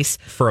place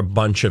for a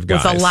bunch of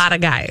guys. With a lot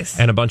of guys.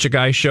 And a bunch of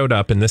guys showed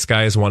up, and this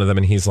guy is one of them,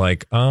 and he's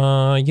like,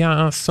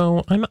 yeah,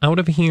 so I'm out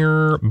of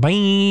here.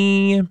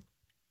 Bye.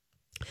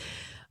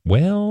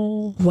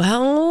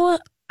 Well,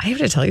 I have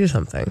to tell you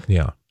something.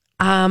 Yeah.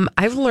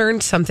 I've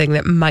learned something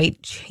that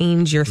might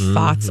change your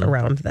thoughts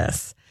around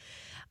this.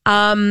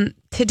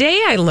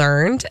 Today I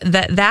learned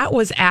that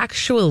was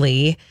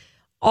actually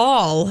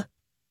all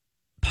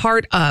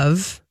part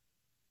of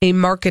a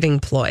marketing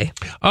ploy.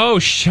 Oh,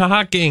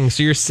 shocking.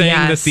 So you're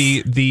saying that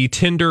the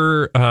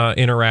Tinder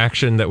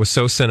interaction that was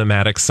so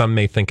cinematic, some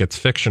may think it's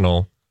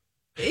fictional.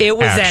 It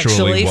was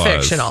actually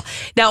fictional.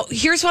 Now,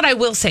 here's what I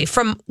will say.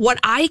 From what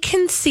I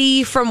can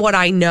see, from what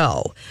I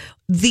know,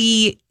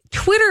 the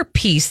Twitter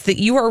piece that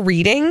you are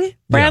reading,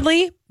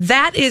 Bradley,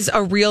 that is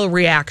a real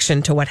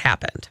reaction to what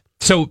happened.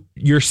 So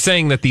you're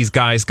saying that these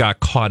guys got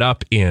caught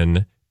up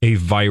in a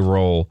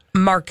viral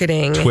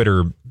marketing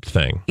Twitter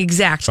thing.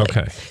 Exactly.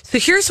 Okay. So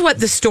here's what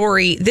the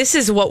story, this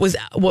is what was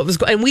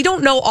and we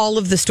don't know all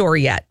of the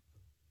story yet.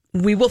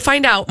 We will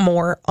find out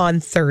more on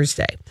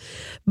Thursday.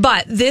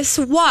 But this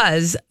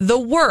was the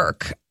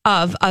work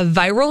of a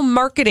viral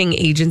marketing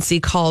agency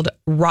called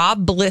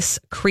Rob Bliss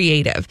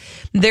Creative.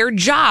 Their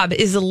job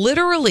is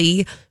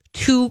literally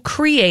to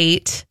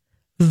create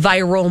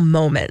viral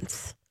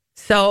moments.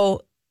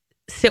 So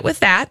sit with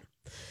that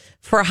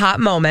for a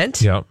hot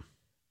moment. Yep.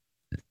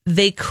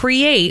 They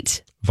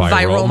create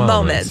viral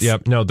moments.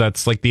 Yep. No,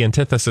 that's like the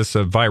antithesis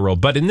of viral.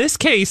 But in this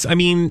case, I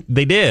mean,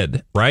 they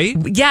did, right?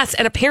 Yes.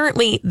 And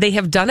apparently they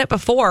have done it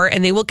before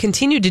and they will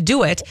continue to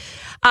do it.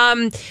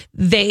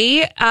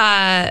 They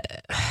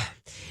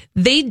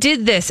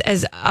did this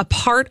as a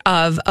part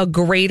of a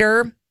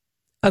greater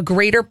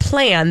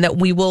plan that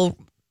we will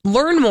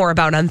learn more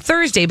about on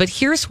Thursday. But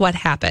here's what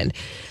happened.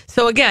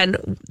 So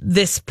again,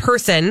 this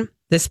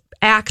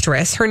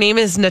actress, her name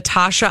is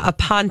Natasha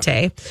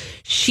Aponte.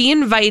 She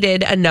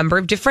invited a number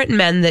of different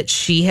men that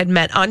she had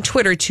met on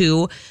Twitter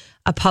to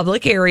a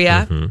public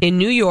area in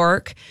New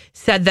York,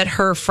 said that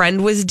her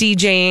friend was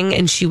DJing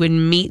and she would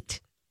meet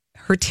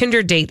her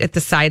Tinder date at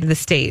the side of the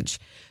stage.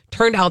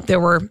 Turned out there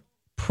were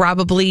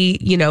probably,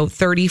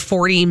 30,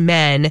 40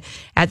 men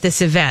at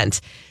this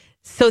event.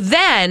 So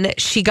then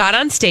she got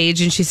on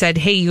stage and she said,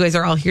 hey, you guys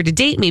are all here to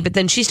date me. But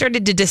then she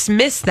started to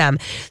dismiss them.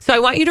 So I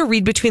want you to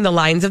read between the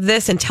lines of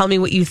this and tell me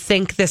what you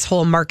think this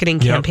whole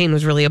marketing campaign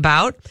was really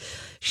about.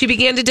 She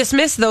began to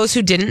dismiss those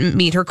who didn't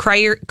meet her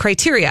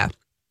criteria.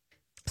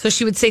 So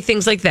she would say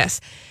things like this.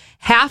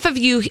 Half of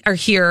you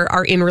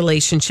are in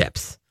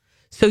relationships.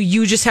 So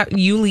you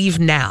leave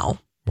now.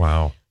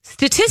 Wow.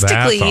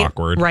 Statistically, that's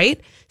awkward. Right?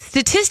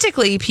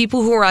 Statistically,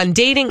 people who are on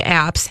dating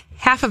apps,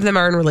 half of them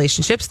are in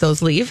relationships.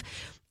 Those leave.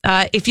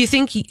 If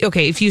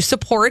you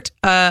support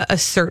a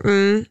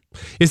certain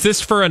is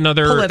this for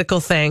another political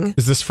thing?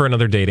 Is this for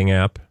another dating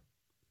app?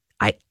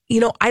 I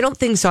don't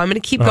think so. I'm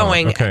going to keep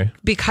going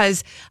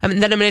because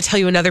then I'm going to tell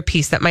you another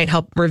piece that might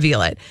help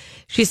reveal it.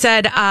 She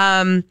said,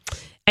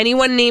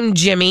 anyone named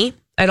Jimmy,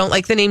 I don't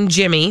like the name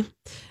Jimmy.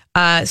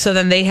 So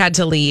then they had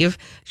to leave.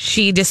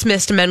 She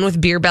dismissed men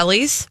with beer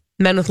bellies,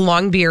 men with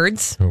long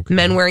beards,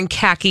 men wearing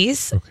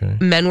khakis,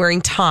 men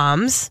wearing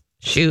Toms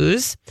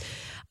shoes.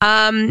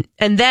 And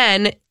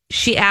then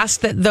she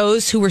asked that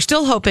those who were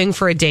still hoping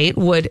for a date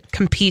would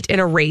compete in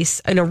a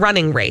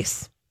running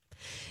race.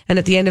 And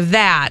at the end of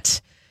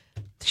that,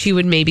 she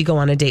would maybe go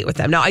on a date with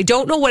them. Now, I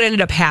don't know what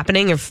ended up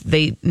happening, if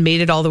they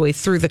made it all the way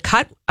through the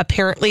cut.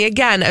 Apparently,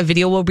 again, a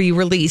video will be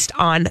released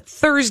on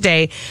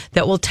Thursday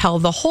that will tell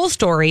the whole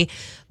story.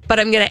 But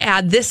I'm going to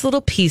add this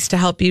little piece to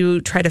help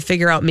you try to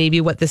figure out maybe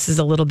what this is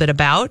a little bit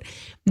about.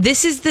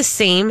 This is the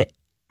same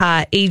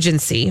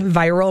agency,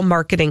 viral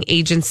marketing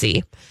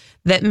agency,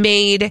 that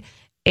made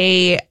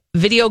a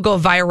video go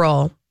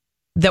viral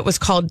that was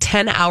called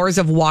 10 Hours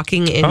of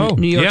Walking in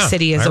New York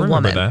City as a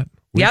Woman. That.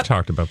 We've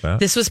talked about that.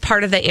 This was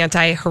part of the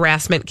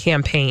anti-harassment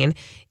campaign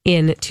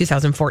in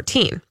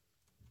 2014.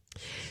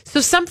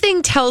 So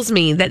something tells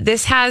me that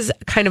this has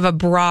kind of a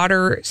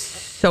broader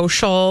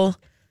social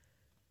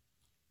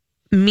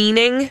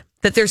meaning,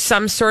 that there's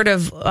some sort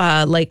of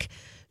like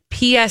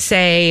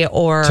PSA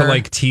or to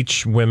like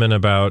teach women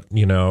about,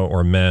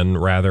 or men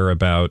rather,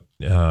 about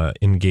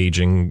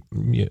engaging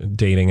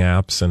dating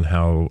apps and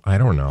how, I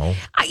don't know.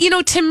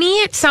 To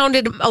me, it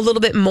sounded a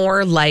little bit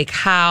more like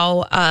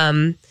how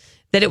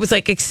that it was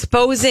like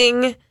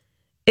exposing.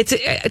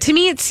 To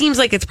me, it seems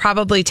like it's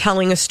probably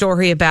telling a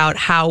story about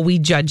how we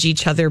judge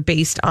each other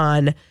based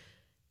on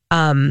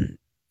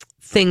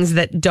things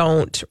that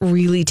don't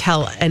really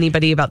tell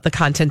anybody about the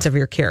content of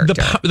your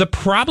character. The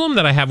problem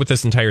that I have with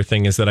this entire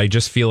thing is that I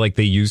just feel like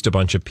they used a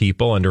bunch of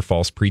people under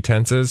false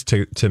pretenses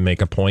to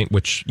make a point,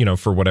 which,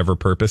 for whatever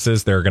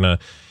purposes, they're going to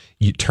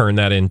turn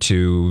that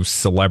into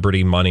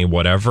celebrity money,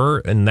 whatever.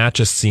 And that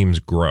just seems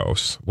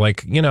gross.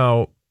 Like,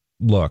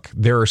 look,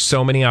 there are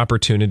so many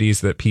opportunities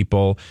that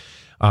people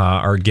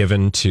are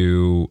given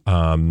to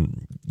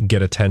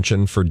get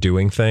attention for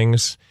doing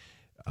things.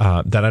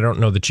 That I don't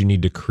know that you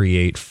need to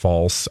create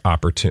false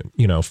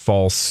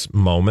false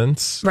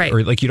moments, right?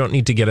 Or like you don't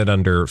need to get it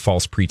under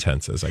false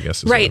pretenses, I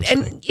guess. Right,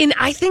 and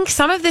I think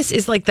some of this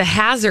is like the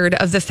hazard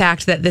of the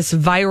fact that this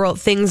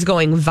things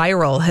going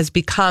viral has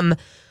become,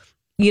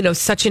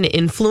 such an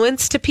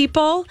influence to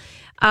people,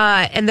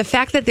 and the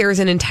fact that there is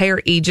an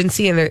entire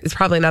agency, and it's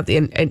probably not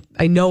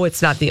I know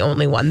it's not the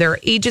only one. There are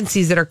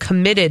agencies that are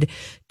committed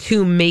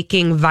to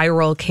making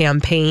viral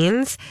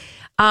campaigns.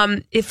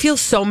 It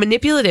feels so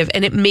manipulative,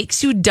 and it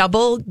makes you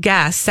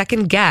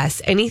second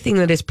guess anything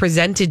that is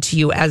presented to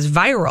you as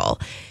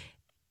viral.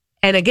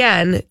 And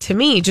again, to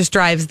me, just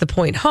drives the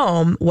point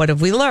home. What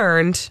have we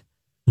learned?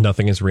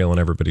 Nothing is real and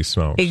everybody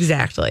smokes.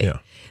 Exactly. Yeah.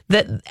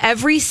 That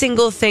every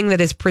single thing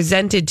that is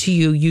presented to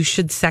you, you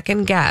should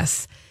second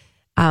guess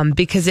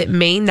because it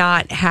may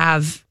not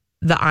have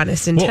the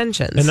honest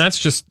intentions. And that's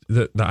just,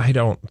 I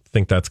don't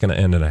think that's going to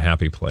end in a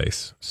happy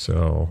place.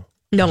 So...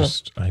 No,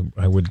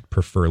 I would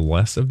prefer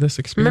less of this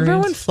experience.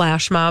 Remember when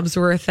flash mobs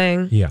were a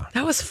thing? Yeah.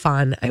 That was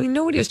fun. I mean,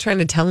 nobody was trying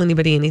to tell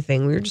anybody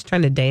anything. We were just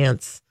trying to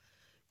dance.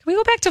 Can we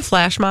go back to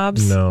flash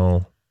mobs?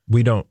 No,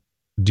 we don't.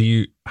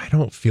 I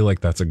don't feel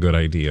like that's a good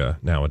idea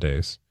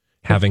nowadays.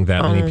 Having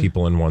that many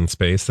people in one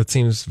space, that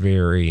seems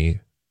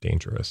very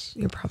dangerous.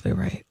 You're probably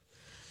right.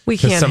 We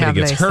can't have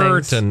somebody gets nice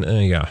hurt things.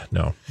 And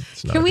no.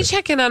 It's not Can we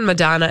check in on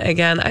Madonna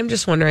again? I'm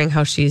just wondering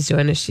how she's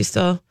doing. Is she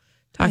still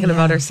talking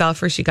about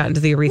herself, or she got into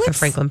the Aretha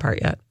Franklin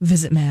part yet?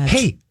 Visit Madge.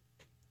 Hey.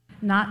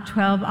 Not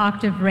 12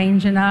 octave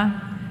range enough,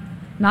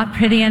 not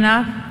pretty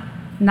enough,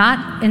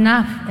 not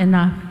enough.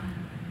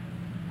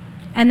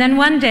 And then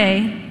one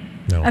day,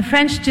 a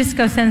French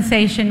disco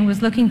sensation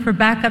was looking for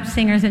backup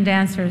singers and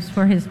dancers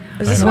for his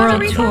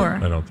world tour.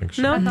 I don't think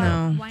so.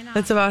 No.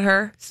 That's about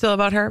her. Still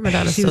about her.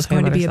 Madonna's she still was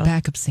going to be herself. a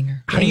backup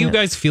singer. How do you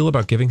guys feel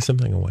about giving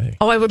something away?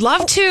 Oh, I would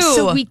love to.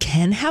 So we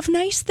can have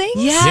nice things?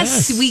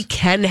 Yes, we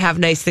can have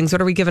nice things.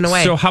 What are we giving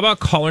away? So how about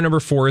caller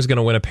number 4 is going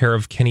to win a pair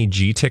of Kenny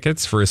G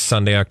tickets for his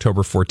Sunday,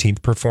 October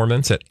 14th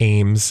performance at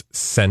Ames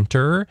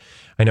Center.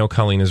 I know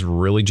Colleen is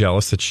really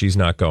jealous that she's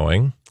not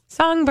going.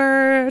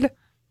 Songbird.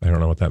 I don't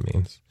know what that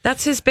means.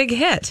 That's his big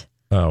hit.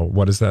 Oh,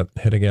 what is that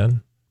hit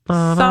again?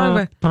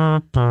 Song.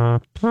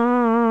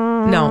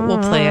 No, we'll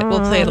play it. We'll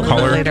play it a little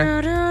bit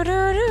later.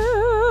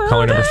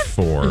 Caller number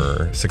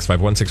 4,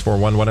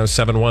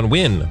 651-641-1071.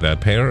 Win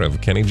that pair of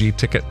Kenny G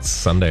tickets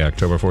Sunday,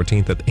 October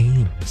 14th at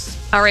Ames.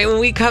 All right, when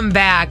we come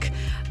back,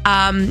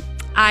 I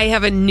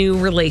have a new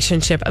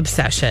relationship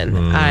obsession.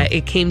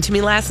 It came to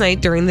me last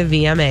night during the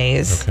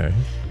VMAs. Okay.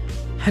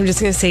 I'm just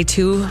going to say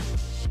 2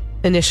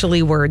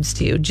 initially words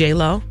to you,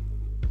 J-Lo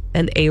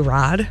and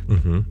A-Rod.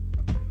 Mm-hmm.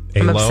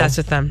 I'm obsessed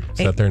with them. Is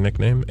that their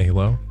nickname,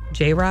 A-Lo?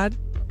 J-Rod?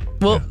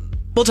 We'll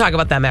talk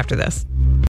about them after this.